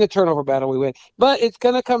 We win the turnover battle. We win, but it's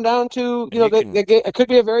going to come down to it could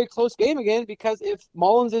be a very close game again, because if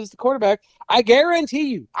Mullins is the quarterback, I guarantee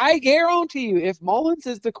you, if Mullins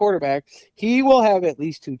is the quarterback, he will have at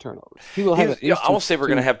least 2 turnovers. He will have at least. I will say we're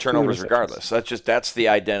going to have turnovers regardless. That's the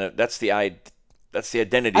identity. That's the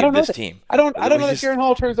identity of this team. I don't know if Jaren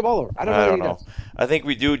Hall turns the ball over. I don't know. I think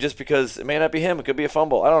we do, just because it may not be him. It could be a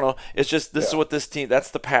fumble. I don't know. It's just this is what this team.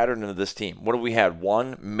 That's the pattern of this team. What have we had?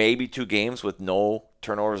 1, maybe 2 games with no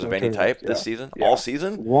turnovers of any type this season. Yeah. All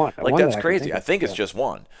season. One. That's crazy. I think it's just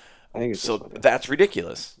 1. I think it's so. That's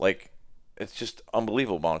ridiculous. Like, it's just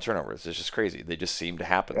unbelievable amount of turnovers. It's just crazy. They just seem to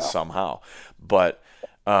happen somehow. But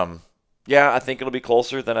I think it'll be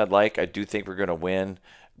closer than I'd like. I do think we're going to win.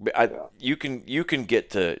 You can get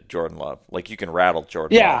to Jordan Love. Like, you can rattle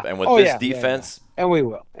Jordan Love. And with this defense, and we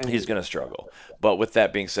will. He's going to struggle. But with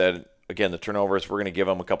that being said, again, the turnovers, we're going to give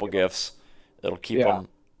him a couple gifts. It'll keep him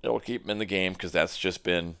in the game, because that's just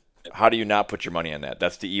been – how do you not put your money on that?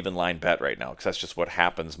 That's the even line bet right now, because that's just what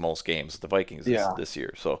happens most games with the Vikings this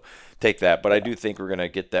year. So take that. But I do think we're going to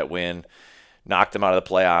get that win, knock them out of the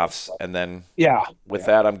playoffs, and then with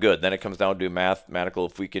that, I'm good. Then it comes down to mathematical.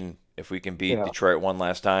 If we can beat Detroit one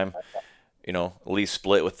last time, at least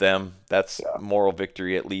split with them, that's moral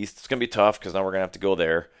victory at least. It's going to be tough, because now we're going to have to go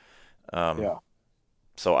there.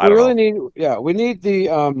 So I don't know. We need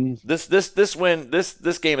the this win.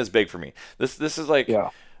 This game is big for me. This is like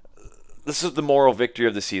this is the moral victory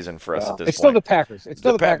of the season for us at this point. It's still the Packers. It's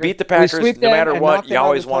still the Packers. Beat the Packers no matter what. You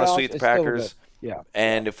always want to sweep the Packers.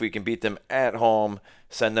 And if we can beat them at home,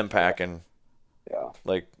 send them packing.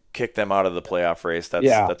 Like, kick them out of the playoff race.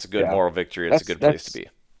 That's a good moral victory. It's a good place to be.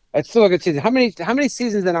 It's still a good season. How many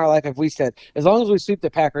seasons in our life have we said, as long as we sweep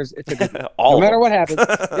the Packers, it's a good season? No matter what happens.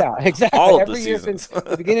 Yeah, exactly. All Every year since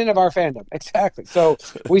the beginning of our fandom. Exactly. So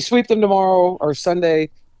we sweep them tomorrow or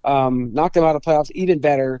Sunday, knock them out of playoffs, even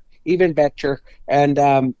better, and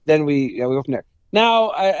then we go from there. Now,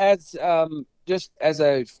 as just as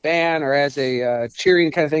a fan or as a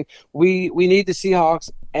cheering kind of thing, we need the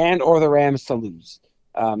Seahawks and or the Rams to lose.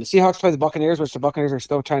 The Seahawks play the Buccaneers, which the Buccaneers are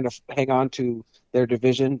still trying to hang on to their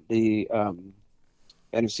division, the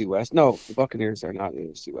NFC West. No, the Buccaneers are not in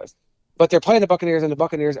the NFC West. But they're playing the Buccaneers, and the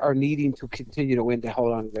Buccaneers are needing to continue to win to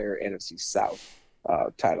hold on to their NFC South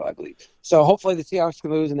title, I believe. So hopefully the Seahawks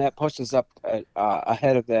can lose, and that pushes up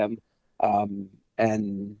ahead of them.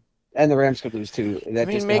 And and the Rams could lose too. That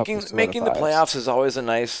I just mean, helped us making the solidify us. playoffs is always a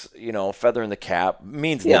nice, feather in the cap.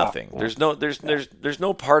 Means Yeah, nothing. yeah. There's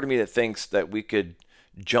no part of me that thinks that we could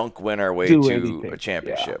junk win our way Do to anything. a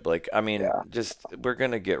championship. Just we're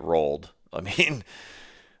gonna get rolled.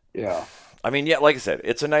 Yeah. Yeah, like I said,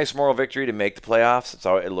 it's a nice moral victory to make the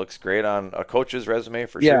playoffs. It looks great on a coach's resume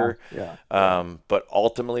for sure. Yeah. But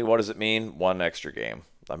ultimately, what does it mean? One extra game.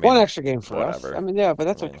 One extra game for whatever. us. But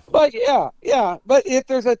that's okay. But yeah. But if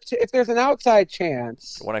there's an outside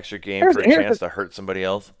chance, one extra game for a chance to hurt somebody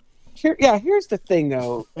else. Here's the thing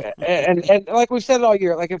though, and like we've said it all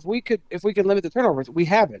year, like if we could limit the turnovers, we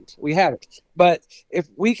haven't. But if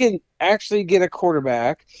we can actually get a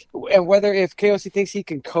quarterback, and whether if KOC thinks he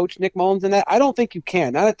can coach Nick Mullins in that, I don't think you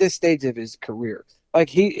can. Not at this stage of his career.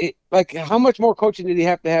 Like how much more coaching did he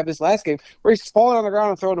have to have this last game, where he's falling on the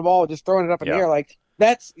ground and throwing the ball, and just throwing it up in the air? Like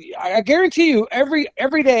I guarantee you,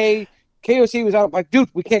 every day. KOC was out like, dude,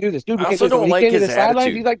 we can't do this. Dude, we can't do this. I don't like his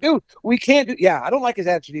attitude. He's like, dude, we can't do. Yeah, I don't like his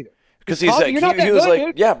attitude either. Because he was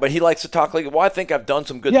like, yeah, but he likes to talk like, well, I think I've done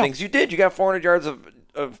some good things. You did. You got 400 yards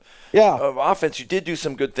of offense. You did do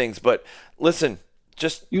some good things. But listen,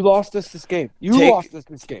 you lost us this game. You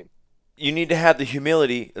need to have the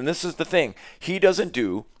humility, and this is the thing. He doesn't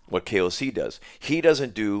do what KOC does. He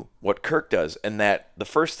doesn't do what Kirk does, and that the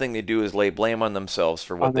first thing they do is lay blame on themselves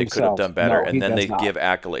for what they could have done better, and then they give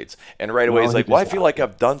accolades. And right away he's like, well, I feel like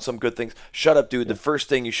I've done some good things. Shut up, dude. The first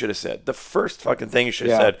thing you should have said, the first fucking thing you should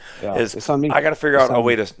have said is, I got to figure out a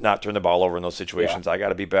way to not turn the ball over in those situations. I got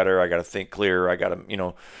to be better. I got to think clearer. I got to,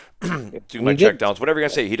 do my checkdowns, whatever you're going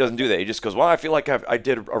to say. He doesn't do that. He just goes, well, I feel like I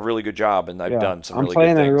did a really good job, and I've done some really good things.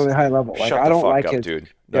 I'm playing at a really high level. Like, Shut the fuck up, dude.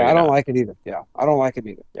 No, I don't like it either. Yeah, I don't like it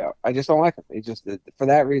either. Yeah, I just don't like it. He just for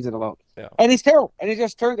that reason alone. Yeah. And he's terrible. And he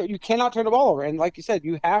just you cannot turn the ball over. And like you said,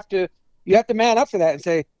 you have to man up for that and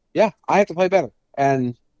say, yeah, I have to play better.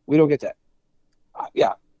 And we don't get that.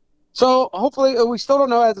 Yeah. So hopefully, we still don't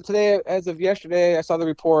know as of today. As of yesterday, I saw the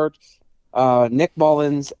report. Nick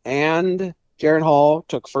Mullins and Jaron Hall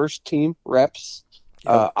took first team reps.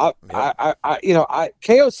 KOC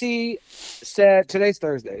said today's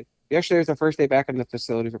Thursday. Yesterday was the first day back in the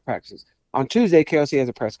facility for practices. On Tuesday, KOC has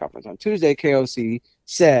a press conference. On Tuesday, KOC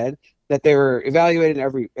said that they were evaluating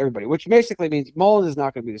everybody, which basically means Mullins is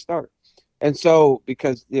not going to be the starter. And so,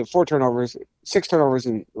 because 6 turnovers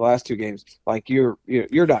in the last 2 games, like you're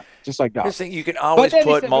done, just like Doc. You can always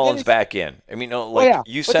put Mullins back in. I mean,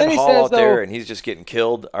 you send Hall out there and he's just getting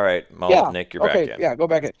killed. All right, Mullins, Nick, you're back in. Yeah, go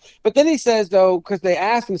back in. But then he says, though, because they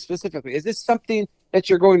asked him specifically, is this something that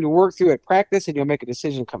you're going to work through at practice and you'll make a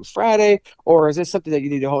decision come Friday, or is this something that you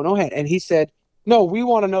need to hold no hand? And he said, no, we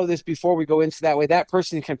want to know this before we go into that way. That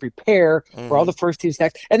person can prepare for all the first team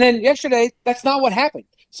snacks. And then yesterday, that's not what happened.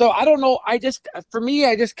 So I don't know. I just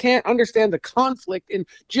can't understand the conflict in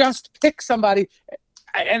just pick somebody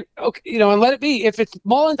and let it be. If it's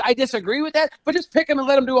Mullins, I disagree with that, but just pick him and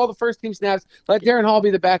let him do all the first team snaps. Let Jaron Hall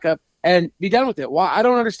be the backup and be done with it. Why? I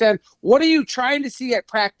don't understand. What are you trying to see at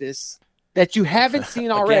practice that you haven't seen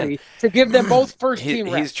already to give them both first team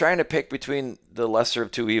reps? He's trying to pick between the lesser of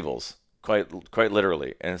two evils, quite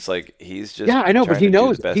literally, and it's like he's just I know, but he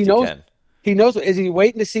knows. He knows. He knows. Is he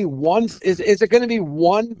waiting to see one? Is it going to be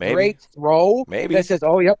one great throw? Maybe that says,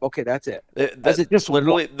 "Oh, yep, okay, that's it." Is it just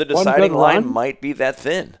literally the deciding line might be that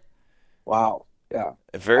thin? Wow. Yeah.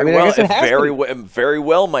 Very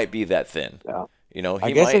well might be that thin. Yeah.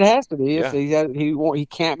 I guess it has to be. If he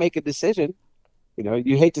can't make a decision.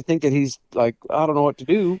 You hate to think that he's like, I don't know what to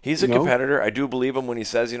do. He's a competitor. I do believe him when he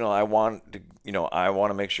says, I want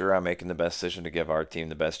to make sure I'm making the best decision to give our team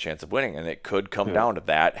the best chance of winning. And it could come down to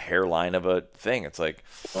that hairline of a thing. It's like,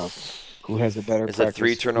 who has a better? Is it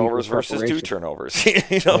 3 turnovers versus 2 turnovers? You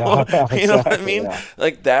know what I mean? Yeah.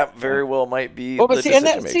 Like that very well might be. Well, but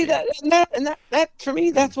that for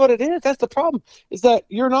me, that's what it is. That's the problem. Is that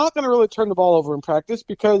you're not going to really turn the ball over in practice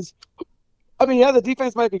because, the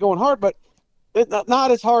defense might be going hard, but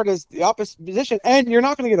not as hard as the opposite position, and you're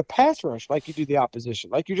not going to get a pass rush like you do the opposition.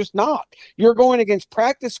 Like you're just not. You're going against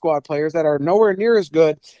practice squad players that are nowhere near as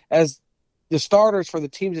good as the starters for the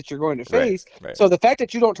teams that you're going to face. Right. So the fact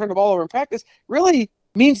that you don't turn the ball over in practice really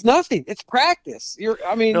means nothing. It's practice. You're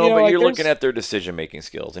looking at their decision-making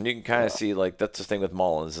skills, and you can kind of see like that's the thing with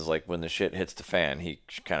Mullins is like when the shit hits the fan, he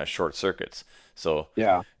kind of short circuits. So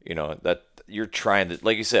that you're trying to,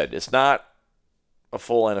 like you said, it's not a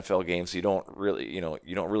full NFL game, so you don't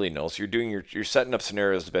really know. So you're setting up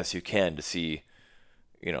scenarios the best you can to see,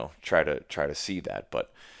 try to see that.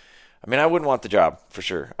 But I wouldn't want the job for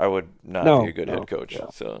sure. I would not be a good head coach. Yeah.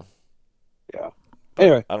 So yeah.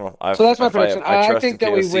 Anyway, I don't know. So that's my prediction. I think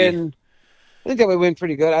that we win. I think that we win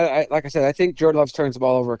pretty good. I like I said, I think Jordan Love turns the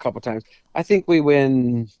ball over a couple times. I think we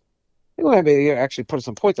win. I think we might be actually put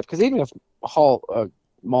some points up because even if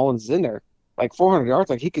Mullins is in there, like 400 yards,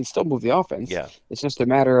 like he can still move the offense. Yeah. It's just a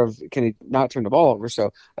matter of can he not turn the ball over.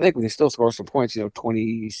 So I think we can still score some points.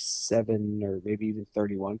 27 or maybe even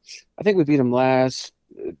 31. I think we beat them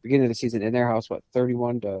beginning of the season in their house.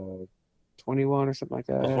 31-21 or something like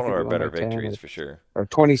that. It was one of our better victories for sure. Or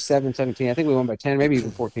 27-17. I think we won by 10, maybe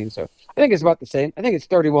even 14. So I think it's about the same. I think it's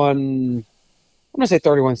 31. I'm gonna say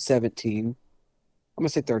 31-17. I'm gonna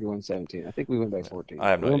say 31-17. I think we win by 14. I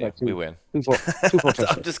have no idea. We win. Two full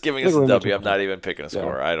I'm just giving us a W. I'm not even picking a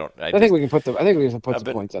score. Yeah. I think we can put some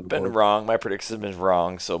points on the board. Been wrong. My predictions have been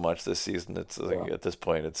wrong so much this season. It's at this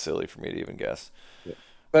point, it's silly for me to even guess. Yeah.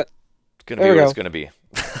 But it's gonna be what it's gonna be.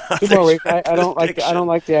 2 more weeks. I don't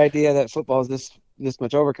like the idea that football is this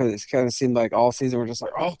much over because it's kind of seemed like all season we're just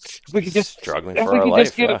like, oh, if we could just struggling for our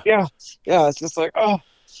life. Yeah. It's just like, oh.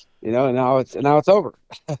 And now it's over.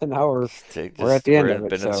 Now we're at the end of it.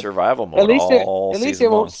 Been in survival mode all season. At least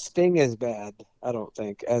it won't sting as bad, I don't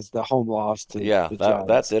think, as the home loss to the Giants.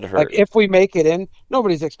 That did hurt. Like if we make it in,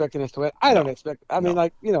 nobody's expecting us to win. I don't expect. I mean,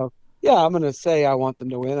 I'm gonna say I want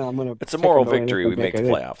them to win. It's a moral victory. We make the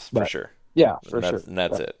playoffs for sure. Yeah, for sure. And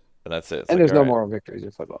that's it. And that's it. And there's no moral victories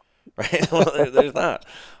in football. Right? Well, there's not.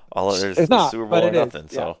 There's the Super Bowl or nothing.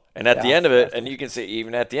 So, and at the end of it, and you can say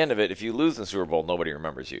even at the end of it, if you lose in the Super Bowl, nobody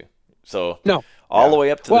remembers you. So all the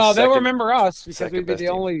way up to they'll remember us because we'd be the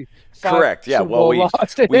only. Correct. Yeah. Well, we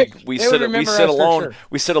sit alone. Sure.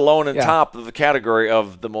 We sit alone in top of the category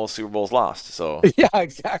of the most Super Bowls lost. So yeah,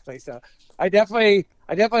 exactly. So I definitely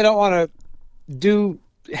don't want to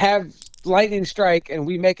have lightning strike and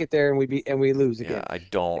we make it there and we lose again. Yeah, I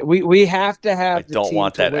don't. We have to have. I don't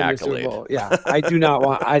want that accolade. Yeah, I do not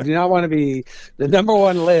want. I do not want to be the number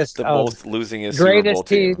one list the of most losing greatest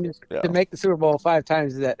Super Bowl teams to make the Super Bowl 5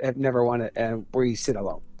 times that have never won it and we sit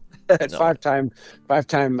alone. Five time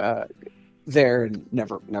there and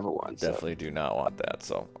never won. Definitely do not want that.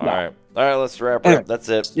 So all right, let's wrap it up. That's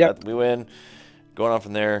it. Yep. We win. Going on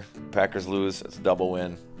from there, Packers lose. It's a double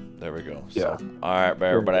win. There we go. Yeah. So, all right,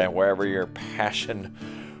 everybody, wherever your passion,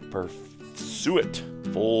 pursue it.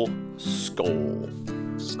 Full skull.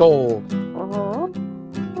 Skull.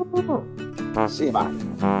 See you, bye.